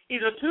 Mike. He's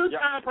a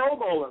two-time Pro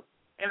Bowler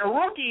and a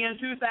rookie in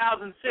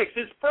 2006.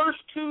 His first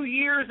 2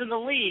 years in the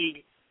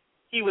league,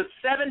 he was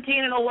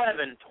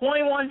 17-11,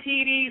 21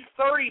 TDs,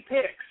 30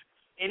 picks.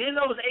 And in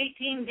those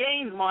 18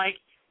 games, Mike,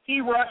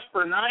 he rushed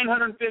for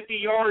 950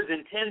 yards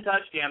and 10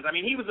 touchdowns. I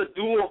mean, he was a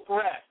dual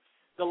threat.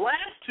 The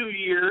last 2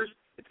 years,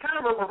 it's kind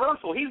of a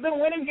reversal. He's been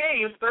winning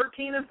games,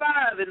 13-5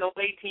 in those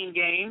 18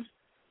 games.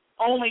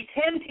 Only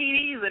 10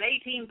 TDs and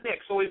 18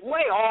 picks, so he's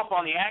way off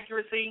on the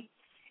accuracy,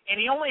 and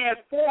he only has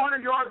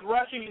 400 yards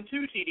rushing and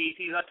 2 TDs.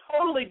 He's a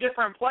totally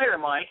different player,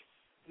 Mike,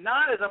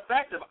 not as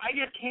effective. I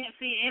just can't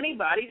see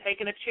anybody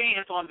taking a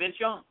chance on Vince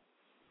Young.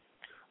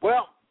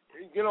 Well,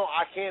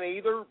 I can't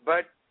either,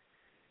 but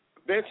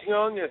Vince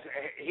Young,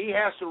 he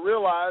has to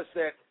realize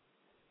his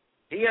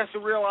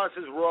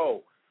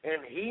role,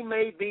 and he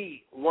may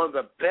be one of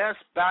the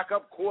best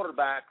backup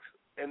quarterbacks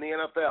in the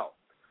NFL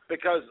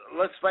because,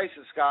 let's face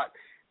it, Scott,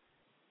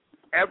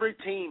 every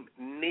team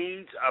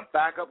needs a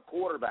backup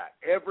quarterback.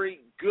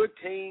 Every good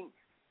team,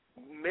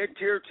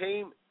 mid-tier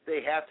team,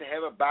 they have to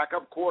have a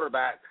backup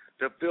quarterback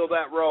to fill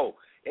that role.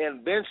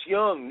 And Vince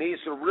Young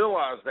needs to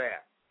realize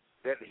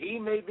that he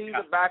may be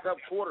the backup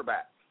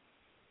quarterback.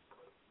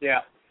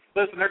 Yeah.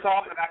 Listen, they're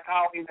talking about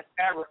Collie in the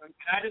chat room.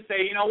 Can I just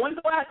say, when's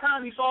the last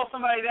time you saw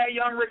somebody that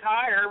young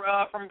retire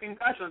from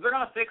concussions? They're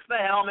going to fix the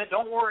helmet.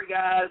 Don't worry,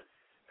 guys.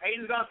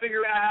 Peyton's going to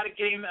figure out how to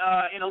get him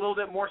in a little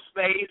bit more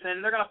space,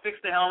 and they're going to fix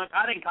the helmet.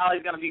 I think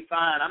Collie's going to be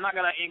fine. I'm not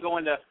going to go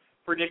into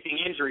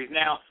predicting injuries.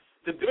 Now,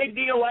 The big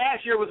deal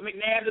last year was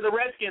McNabb to the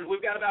Redskins. We've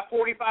got about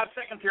 45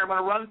 seconds here. I'm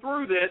going to run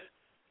through this.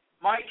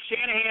 Mike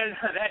Shanahan,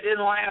 that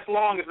didn't last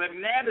long. If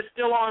McNabb is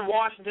still on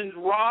Washington's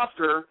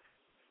roster,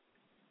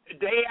 the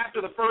day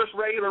after the first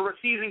regular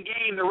season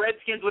game, the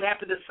Redskins would have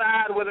to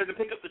decide whether to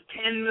pick up the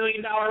 $10 million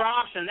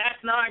option.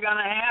 That's not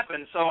going to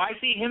happen. So I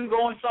see him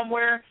going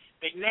somewhere.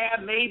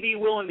 McNabb may be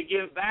willing to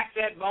give back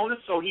that bonus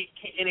so he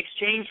can, in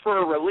exchange for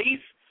a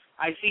release.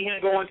 I see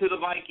him going to the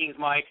Vikings,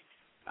 Mike.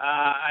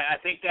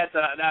 I think that's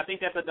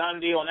a done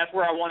deal, and that's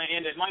where I want to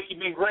end it. Mike, you've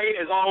been great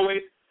as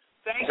always.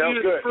 Thank you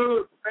to the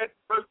crew,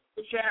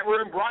 the chat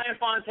room, Brian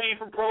Fontaine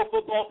from Pro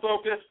Football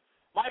Focus.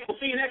 Mike, we'll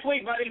see you next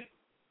week, buddy.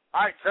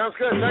 All right, sounds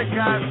good. Thanks,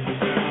 guys.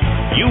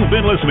 You've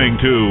been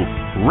listening to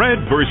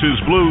Red vs.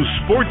 Blue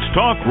Sports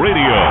Talk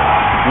Radio,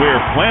 where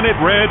Planet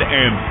Red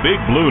and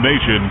Big Blue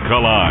Nation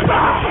collide.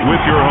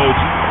 With your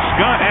hosts,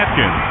 Scott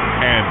Atkins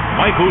and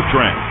Michael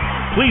Trent.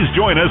 Please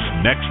join us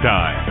next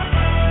time.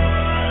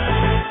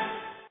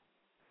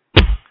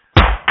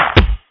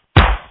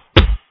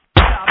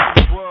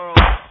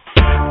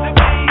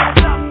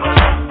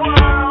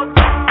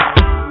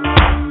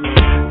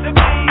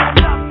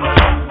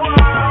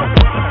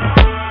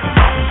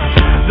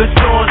 The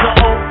stores are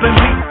open,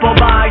 people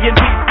buying,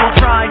 people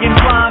trying,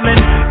 climbing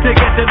to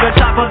get to the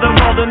top of the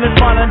world in this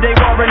modern day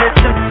war, and it's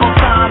simple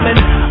timing.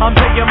 I'm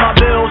paying my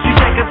bills, she's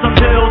taking some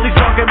pills, he's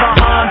talking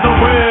behind the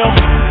wheel.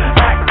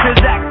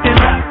 Actors acting,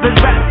 rappers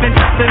rapping,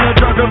 trapped in a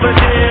drug of a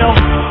deal.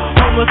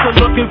 Homeless are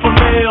looking for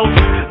meals,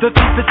 the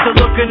thief is still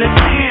looking to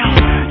steal.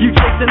 You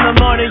chasing the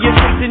money, you're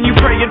chasing, you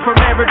praying for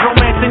marriage,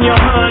 romance, and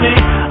your honey.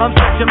 I'm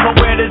searching, but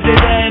where does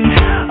it end?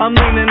 I'm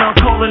leaning on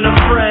calling a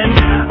friend.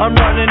 I'm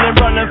running and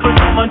running for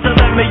someone to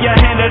lend me a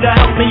hand or to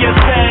help me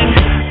ascend.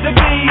 To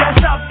be on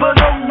top of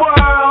the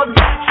world,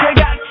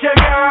 gotcha,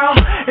 girl.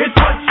 It's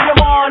what you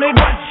want,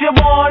 it's what you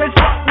want, it's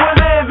what we're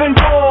living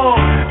for.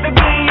 To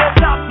be on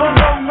top of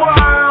the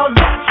world,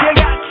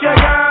 gotcha,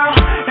 girl.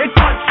 It's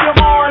what you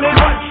want,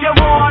 it's what you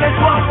want, it's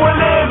what we're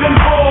living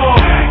for.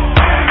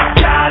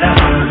 Gotta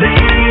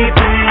believe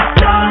in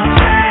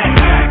something.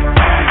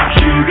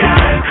 You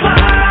gotta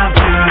climb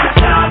to the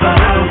top of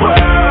the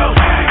world.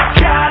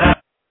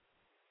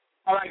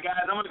 All right,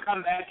 guys, I'm going to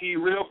come back to you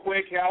real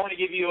quick here. I want to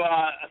give you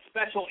a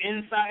special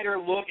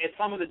insider look at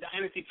some of the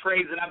dynasty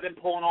trades that I've been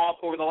pulling off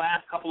over the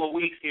last couple of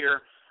weeks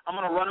here. I'm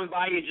going to run them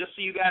by you just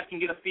so you guys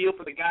can get a feel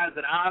for the guys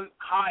that I'm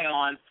high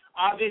on.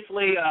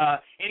 Obviously,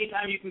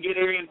 anytime you can get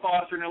Arian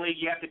Foster in the league,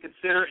 you have to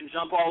consider it and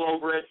jump all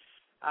over it.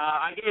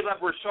 I gave up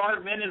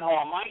Rashard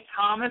Mendenhall, Mike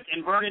Thomas,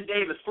 and Vernon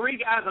Davis, three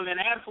guys I'm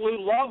in absolute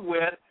love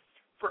with.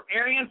 For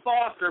Arian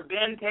Foster,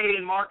 Ben Tate,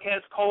 and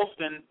Marquez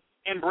Colston,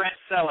 and Brent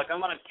Selleck. I'm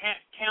going to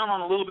count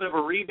on a little bit of a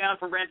rebound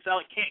from Brent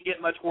Selleck. Can't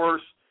get much worse.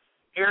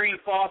 Arian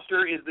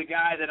Foster is the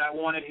guy that I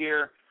wanted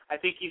here.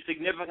 I think he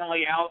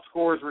significantly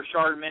outscores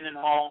Rashard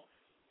Mendenhall.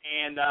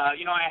 And,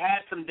 I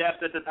had some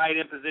depth at the tight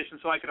end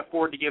position, so I could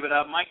afford to give it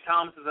up. Mike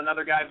Thomas is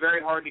another guy, very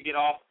hard to get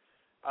off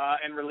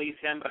and release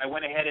him, but I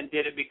went ahead and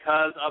did it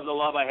because of the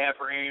love I have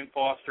for Arian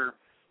Foster.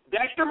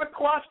 Dexter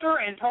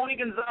McCluster and Tony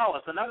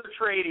Gonzalez, another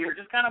trade here,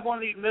 just kind of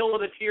one of these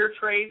middle-of-the-tier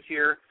trades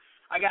here.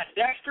 I got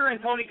Dexter and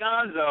Tony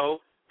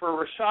Gonzo for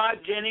Rashad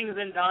Jennings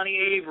and Donnie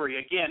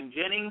Avery. Again,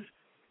 Jennings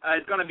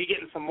is going to be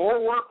getting some more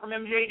work from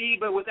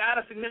MJD, but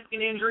without a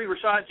significant injury,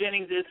 Rashad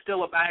Jennings is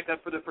still a backup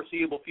for the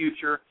foreseeable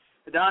future.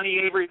 Donnie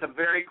Avery is a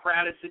very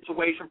crowded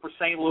situation for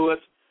St. Louis.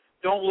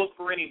 Don't look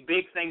for any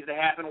big things to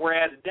happen,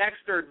 whereas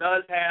Dexter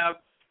does have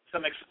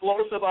some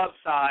explosive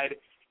upside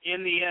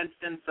in the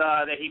instance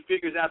that he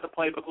figures out the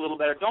playbook a little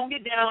better. Don't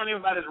get down on him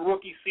about his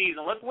rookie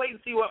season. Let's wait and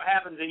see what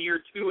happens in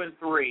year 2 and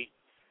 3.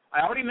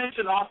 I already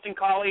mentioned Austin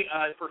Collie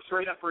for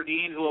straight up for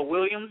D'Angelo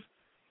Williams,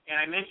 and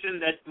I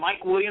mentioned that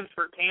Mike Williams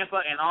for Tampa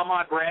and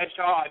Ahmad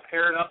Bradshaw I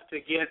paired up to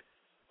get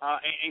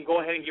and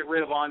go ahead and get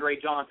rid of Andre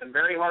Johnson.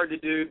 Very hard to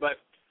do, but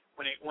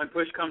when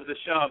push comes to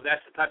shove,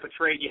 that's the type of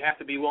trade you have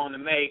to be willing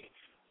to make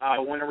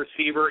when a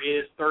receiver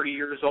is 30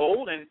 years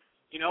old. And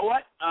you know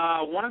what?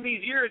 One of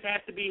these years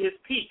has to be his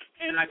peak,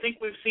 and I think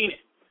we've seen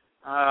it.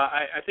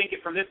 I think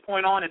from this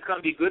point on it's going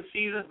to be good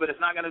seasons, but it's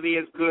not going to be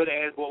as good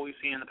as what we've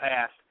seen in the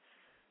past.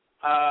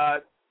 I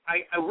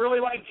really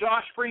like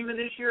Josh Freeman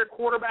this year at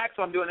quarterback,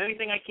 so I'm doing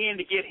anything I can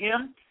to get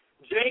him.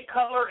 Jay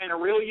Cutler and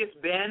Aurelius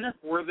Ben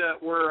were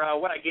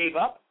what I gave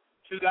up.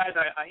 Two guys,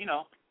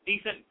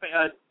 decent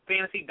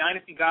fantasy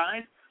dynasty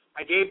guys.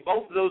 I gave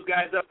both of those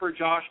guys up for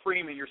Josh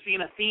Freeman. You're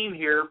seeing a theme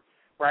here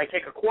where I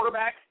take a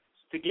quarterback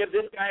to give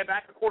this guy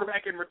back a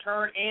quarterback in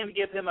return and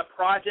give him a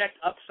project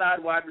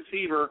upside wide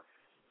receiver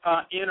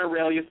in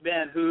Aurelius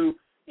Ben, who,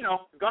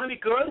 going to be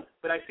good,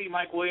 but I see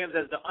Mike Williams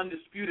as the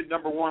undisputed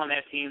number 1 on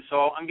that team,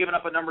 so I'm giving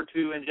up a number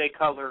 2 in Jay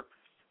Cutler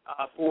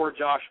for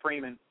Josh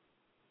Freeman.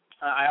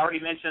 I already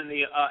mentioned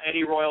the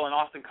Eddie Royal and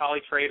Austin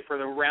Collie trade for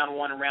the round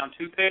 1 and round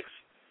 2 picks.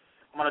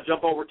 I'm going to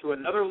jump over to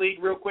another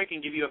league real quick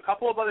and give you a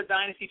couple of other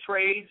dynasty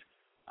trades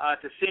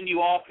to send you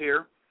off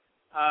here.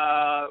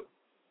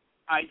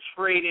 I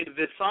traded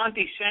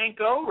Visanthe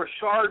Shanko,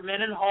 Rashard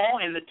Mendenhall,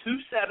 and the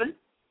 2-7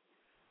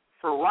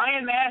 for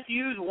Ryan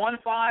Matthews,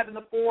 1.5 and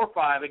the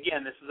 4.5.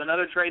 Again, this is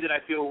another trade that I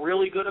feel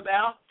really good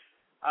about.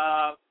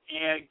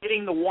 And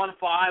getting the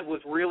 1.5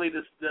 was really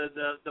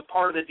the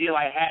part of the deal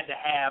I had to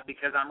have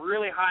because I'm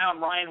really high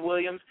on Ryan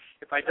Williams.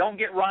 If I don't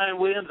get Ryan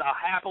Williams, I'll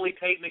happily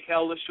take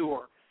Mikael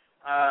LeSure.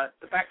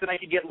 The fact that I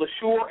could get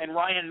LeSure and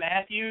Ryan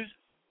Matthews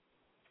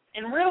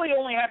and really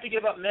only have to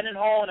give up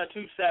Mendenhall and a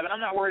 2.7. I'm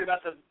not worried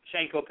about the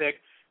Schenko pick.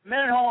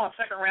 Mendenhall on a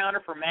second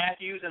rounder for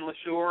Matthews and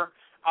LeSure,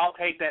 I'll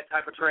take that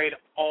type of trade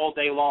all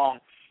day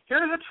long.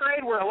 Here's a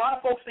trade where a lot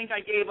of folks think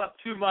I gave up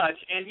too much,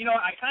 and,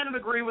 I kind of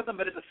agree with them,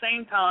 but at the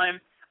same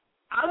time,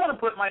 I want to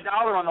put my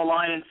dollar on the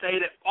line and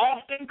say that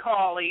Austin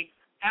Collie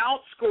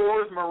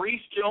outscores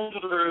Maurice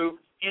Jones-Drew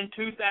in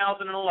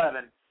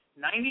 2011.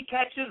 90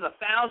 catches,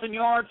 1,000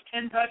 yards,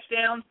 10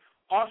 touchdowns.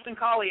 Austin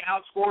Collie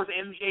outscores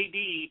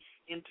MJD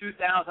in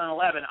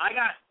 2011. I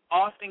got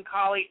Austin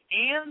Collie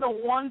and the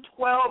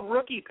 112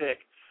 rookie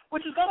pick,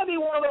 which is going to be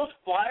one of those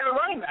flyer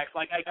running backs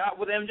like I got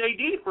with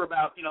MJD for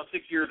about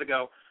 6 years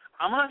ago.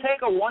 I'm going to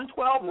take a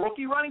 112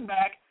 rookie running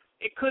back.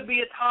 It could be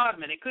a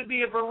Todman. It could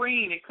be a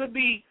Vereen. It could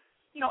be,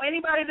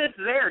 anybody that's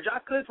there.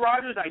 Jacquizz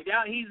Rodgers, I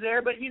doubt he's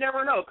there, but you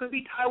never know. It could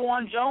be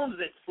Tywan Jones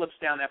that slips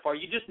down that far.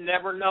 You just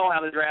never know how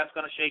the draft's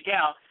going to shake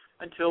out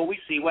until we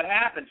see what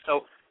happens.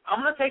 So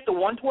I'm going to take the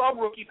 112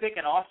 rookie pick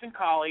in Austin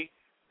Collie,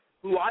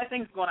 who I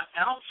think is going to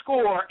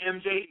outscore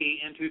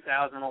MJD in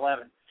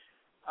 2011.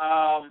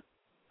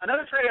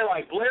 Another trade I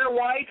like, Blair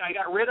White, I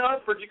got rid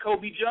of for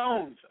Jacoby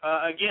Jones.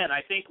 Again, I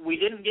think we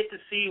didn't get to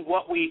see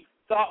what we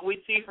thought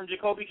we'd see from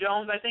Jacoby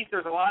Jones. I think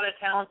there's a lot of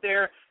talent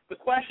there. The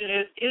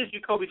question is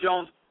Jacoby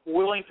Jones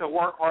willing to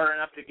work hard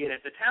enough to get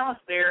it? The talent's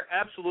there,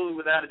 absolutely,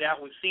 without a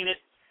doubt. We've seen it.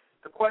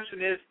 The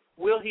question is,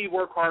 will he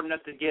work hard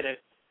enough to get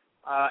it?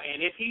 And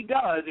if he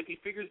does, if he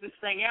figures this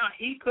thing out,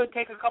 he could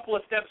take a couple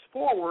of steps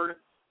forward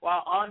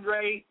while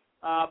Andre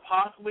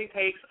possibly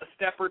takes a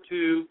step or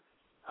two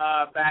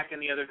back in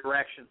the other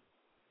direction.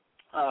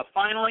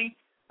 Finally,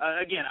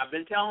 again, I've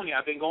been telling you,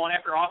 I've been going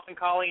after Austin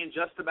Collie in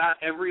just about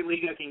every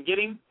league I can get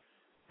him.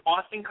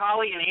 Austin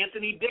Collie and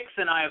Anthony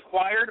Dixon I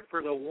acquired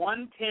for the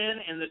 110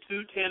 and the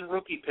 210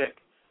 rookie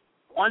pick.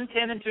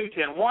 110 and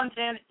 210.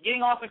 110, getting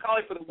Austin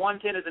Collie for the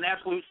 110 is an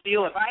absolute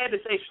steal. If I had to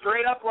say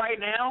straight up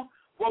right now,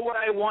 what would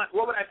I want?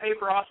 What would I pay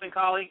for Austin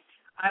Collie?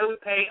 I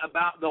would pay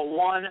about the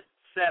 1.7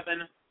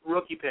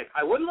 rookie pick.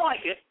 I wouldn't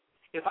like it.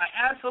 If I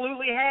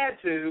absolutely had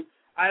to,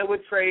 I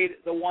would trade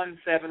the 1.7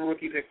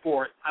 rookie pick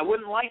for it. I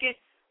wouldn't like it,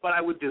 but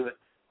I would do it.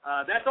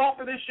 That's all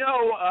for this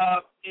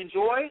show.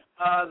 Enjoy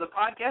the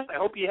podcast. I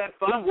hope you had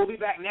fun. We'll be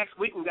back next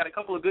week. We've got a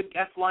couple of good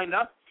guests lined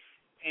up.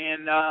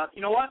 And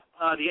you know what?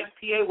 The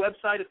FPA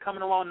website is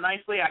coming along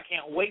nicely. I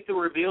can't wait to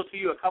reveal to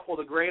you a couple of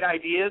the great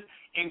ideas,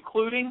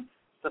 including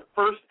the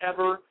first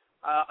ever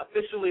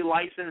officially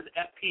licensed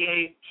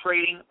FPA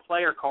trading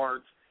player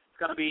cards. It's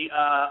going to be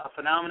a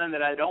phenomenon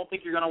that I don't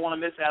think you're going to want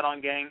to miss out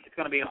on, gang. It's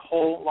going to be a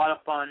whole lot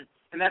of fun,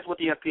 and that's what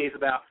the FPA is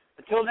about.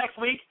 Until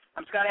next week,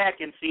 I'm Scott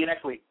Atkins. See you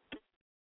next week.